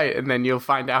my site and then you'll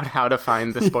find out how to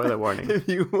find the spoiler warning. If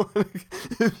you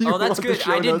That's want the good.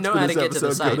 show I didn't notes know for how this to get to the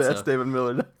episode, site. Go to So.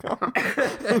 sdavidmiller.com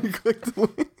and click the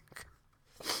link.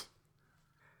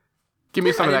 Give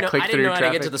me some of that click-through traffic.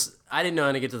 I didn't know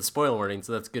how to get to the spoiler warning,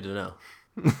 so that's good to know.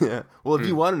 Yeah. Well, if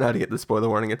you want to know how to get the spoiler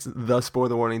warning, it's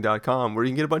thespoilerwarning.com, where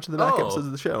you can get a bunch of the back episodes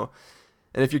of the show.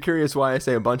 And if you're curious why I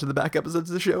say a bunch of the back episodes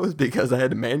of the show, is because I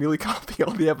had to manually copy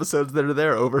all the episodes that are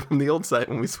there over from the old site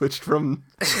when we switched from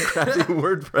crappy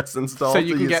WordPress install so to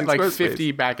you can get using like Squarespace.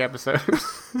 50 back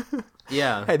episodes.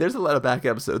 Yeah. Hey, there's a lot of back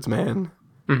episodes, man.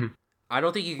 Mm-hmm. I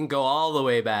don't think you can go all the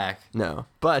way back. No.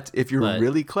 But if you're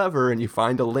really clever and you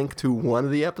find a link to one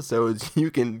of the episodes, you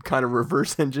can kind of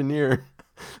reverse engineer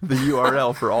the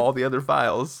URL for all the other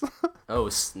files. Oh,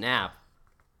 snap.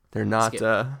 They're not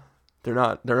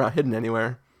hidden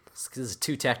anywhere. This is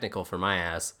too technical for my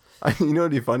ass. You know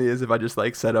what'd be funny is if I just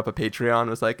like set up a Patreon,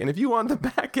 was like, and if you want the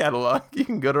back catalog, you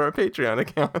can go to our Patreon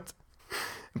account.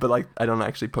 But like, I don't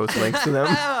actually post links to them.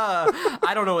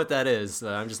 I don't know what that is.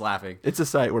 So I'm just laughing. It's a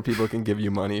site where people can give you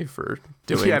money for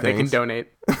doing Yeah, things. they can donate.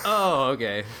 Oh,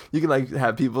 okay. You can like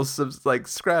have people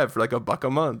subscribe for like $1 a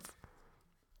month.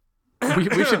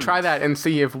 We should try that and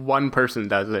see if one person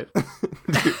does it.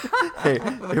 Hey,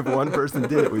 if one person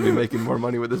did it, we'd be making more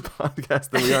money with this podcast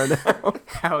than we are now.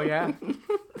 Hell yeah.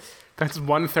 That's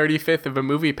 1/35 of a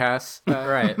movie pass.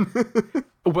 Right.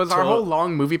 Was our whole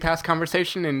long movie pass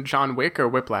conversation in John Wick or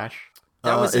Whiplash?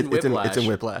 That was in Whiplash. It's in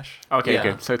Whiplash. Okay, Yeah.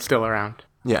 good. So it's still around.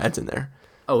 Yeah, it's in there.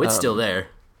 Oh, it's still there.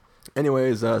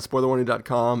 Anyways,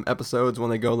 spoilerwarning.com episodes, when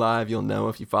they go live, you'll know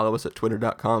if you follow us at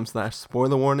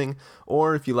twitter.com/spoilerwarning,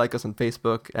 or if you like us on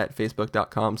Facebook at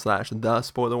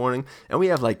facebook.com/thespoilerwarning. And we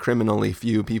have like criminally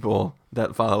few people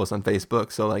that follow us on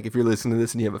Facebook. So like if you're listening to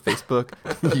this and you have a Facebook,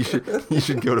 you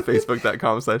should go to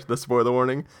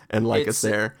facebook.com/thespoilerwarning and like us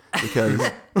there, because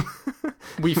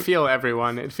We feel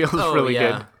everyone. It feels Oh, really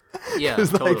yeah. good. Yeah,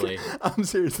 it's like, totally. I'm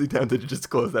seriously tempted to just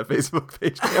close that Facebook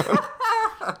page down.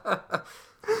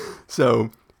 So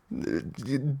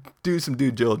do some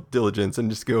due diligence and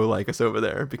just go like us over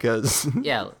there, because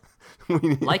Yeah.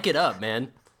 Like it up,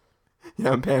 man.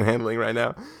 yeah, I'm panhandling right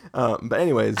now. But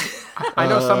anyways, I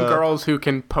know some girls who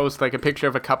can post like a picture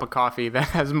of a cup of coffee that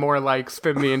has more likes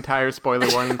than the entire spoiler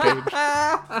warning page.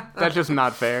 That's just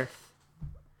not fair.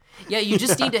 Yeah, you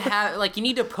just need to have, like, you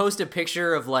need to post a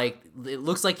picture of, like, it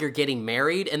looks like you're getting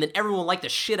married, and then everyone will like the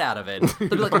shit out of it. They'll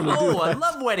be like, oh, I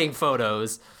love wedding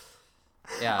photos.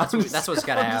 Yeah, that's what's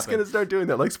got to happen. I'm just going to start doing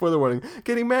that, like spoiler warning.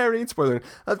 Getting married, spoiler.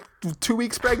 2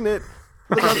 weeks pregnant.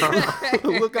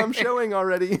 Look, I'm showing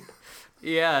already.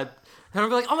 Yeah. And I'll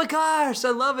be like, oh my gosh, I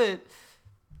love it.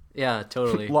 Yeah,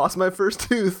 totally. Lost my first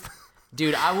tooth.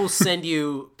 Dude, I will send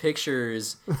you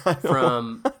pictures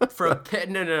from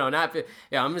no, not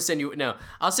yeah. I'm gonna send you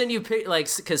I'll send you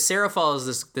because Sarah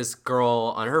follows this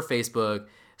girl on her Facebook,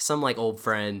 some like old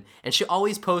friend, and she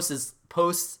always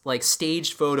posts like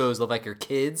staged photos of like her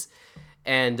kids,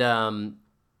 and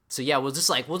so yeah, we'll just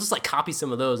like copy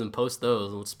some of those and post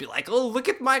those. We'll just be like, oh, look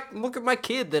at my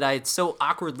kid that I so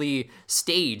awkwardly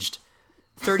staged.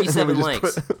 37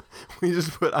 likes. We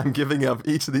just put I'm giving up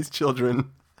each of these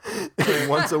children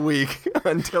once a week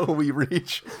until we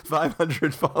reach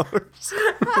 500 followers.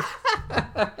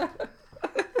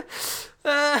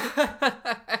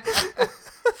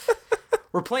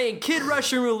 We're playing Kid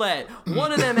Russian Roulette.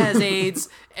 One of them has AIDS,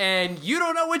 and you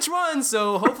don't know which one,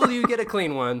 so hopefully you get a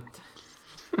clean one.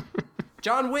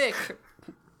 John Wick.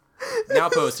 Now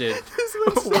posted.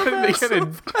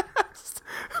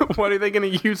 What are they gonna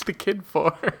use the kid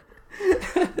for?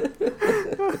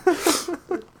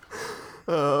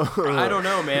 I don't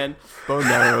know, man. Bone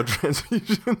marrow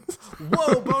transfusions.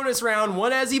 Whoa, bonus round.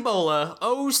 One has Ebola.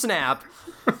 Oh, snap.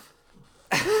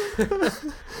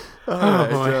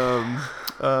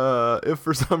 If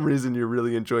for some reason you're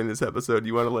really enjoying this episode,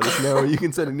 you want to let us know, you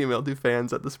can send an email to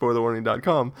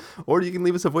fans@thespoilerwarning.com, or you can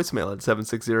leave us a voicemail at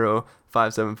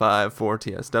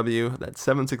 760-575-4TSW. That's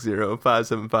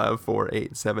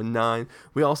 760-575-4879.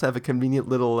 We also have a convenient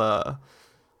little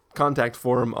contact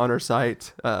form on our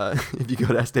site. If you go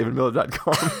to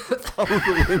askdavidmiller.com, follow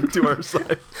the link to our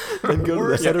site, and go to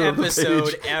the header of the page.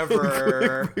 Worst episode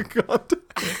ever.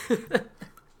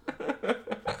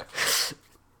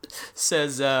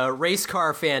 Says race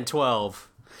car fan 12.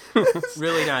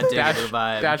 Really not digging the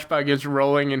vibe. Dashbug is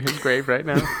rolling in his grave right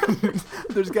now.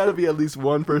 There's got to be at least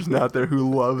one person out there who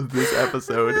loves this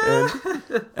episode,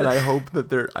 and I hope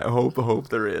that I hope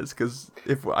there is, because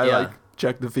if I like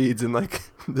check the feeds and like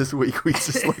this week we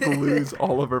just like lose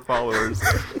all of our followers,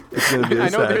 it's gonna be a I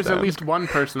know sad there's time. at least one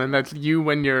person, and that's you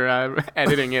when you're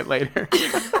editing it later.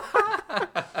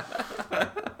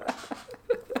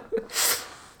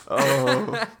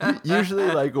 Oh,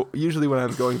 usually when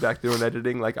I'm going back through and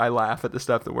editing, like I laugh at the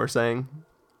stuff that we're saying.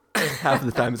 Half of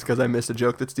the time it's because I missed a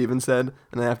joke that Steven said,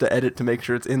 and I have to edit to make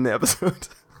sure it's in the episode.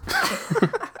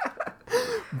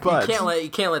 But you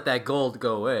can't let that gold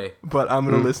go away. But I'm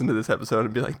gonna listen to this episode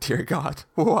and be like, dear God,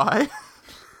 why?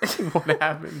 What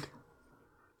happened?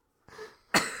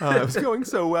 It was going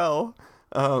so well.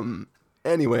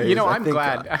 Anyways, you know, I'm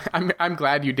glad. I'm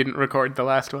glad you didn't record the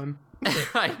last one.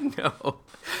 I know.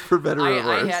 For better or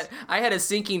worse. I had a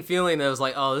sinking feeling that was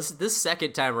like, oh, this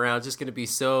second time around is just going to be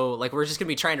so, like, we're just going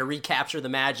to be trying to recapture the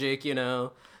magic, you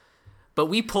know? But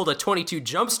we pulled a 22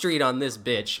 Jump Street on this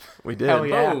bitch. We did. Hell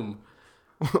yeah. Boom.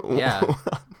 Yeah.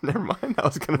 Never mind. I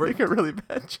was going to make a really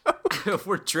bad joke.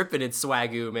 We're dripping in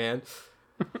swagoo, man.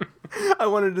 I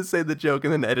wanted to say the joke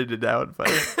and then edit it out, but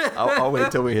I'll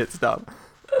wait till we hit stop.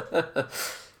 But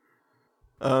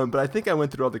I think I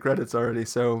went through all the credits already,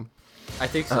 so... I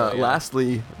think so, yeah.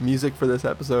 Lastly, music for this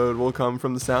episode will come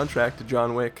from the soundtrack to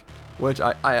John Wick, which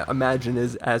I imagine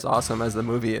is as awesome as the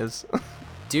movie is.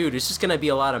 Dude, it's just going to be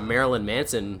a lot of Marilyn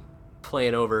Manson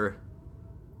playing over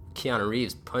Keanu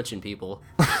Reeves punching people.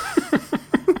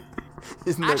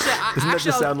 Doesn't that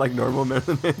just sound like normal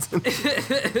Marilyn Manson?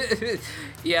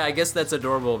 Yeah, I guess that's a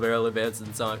normal Marilyn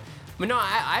Manson song. But no,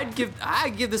 I'd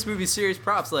give this movie serious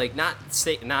props. Like, not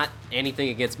anything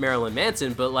against Marilyn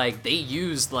Manson, but like they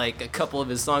used like a couple of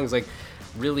his songs like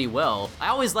really well. I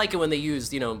always like it when they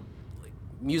use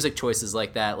music choices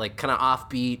like that, like kind of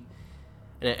offbeat,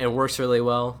 and it works really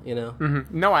well. You know.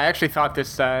 Mm-hmm. No, I actually thought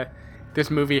this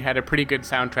movie had a pretty good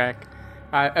soundtrack.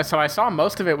 So I saw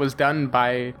most of it was done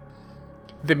by.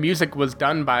 The music was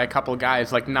done by a couple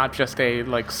guys, like not just a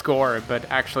like score, but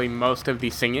actually most of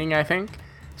the singing, I think.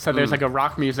 So there's like a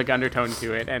rock music undertone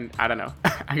to it, and I don't know.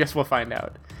 I guess we'll find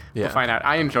out. Yeah. We'll find out.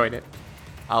 I enjoyed it.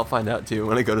 I'll find out too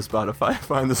when I go to Spotify,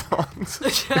 find the songs.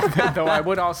 Though I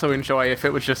would also enjoy if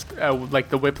it was just like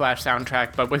the Whiplash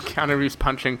soundtrack, but with Keanu Reeves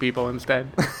punching people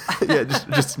instead. Yeah,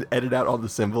 just edit out all the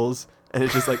cymbals, and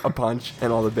it's just like a punch,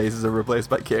 and all the basses are replaced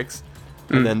by kicks,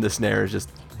 and then the snare is just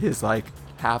his like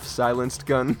half-silenced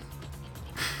gun.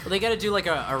 Well, they got to do like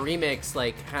a remix,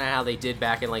 like kind of how they did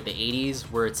back in like the 80s,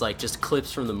 where it's like just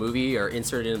clips from the movie are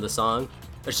inserted into the song.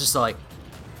 It's just like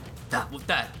that was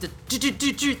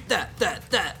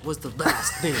the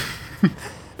last thing.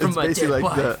 It's basically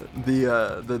like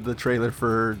the trailer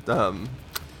for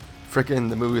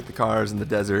frickin' the movie with the cars in the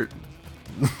desert.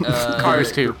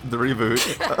 Cars 2. The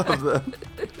reboot of the.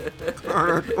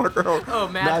 Oh,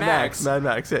 Mad Max. Mad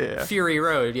Max, yeah. Fury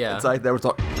Road, yeah. It's like there was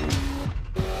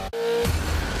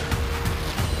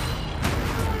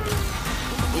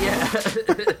Yeah.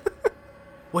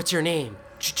 What's your name?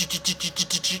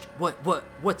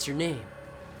 What's your name?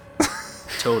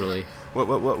 Totally.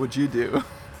 What would you do?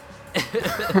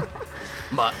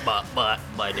 My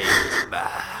name is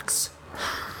Max.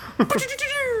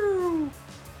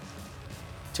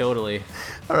 Totally.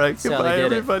 All right, That's how goodbye, they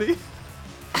did everybody.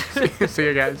 See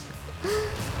you guys.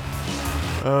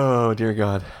 Oh, dear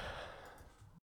God.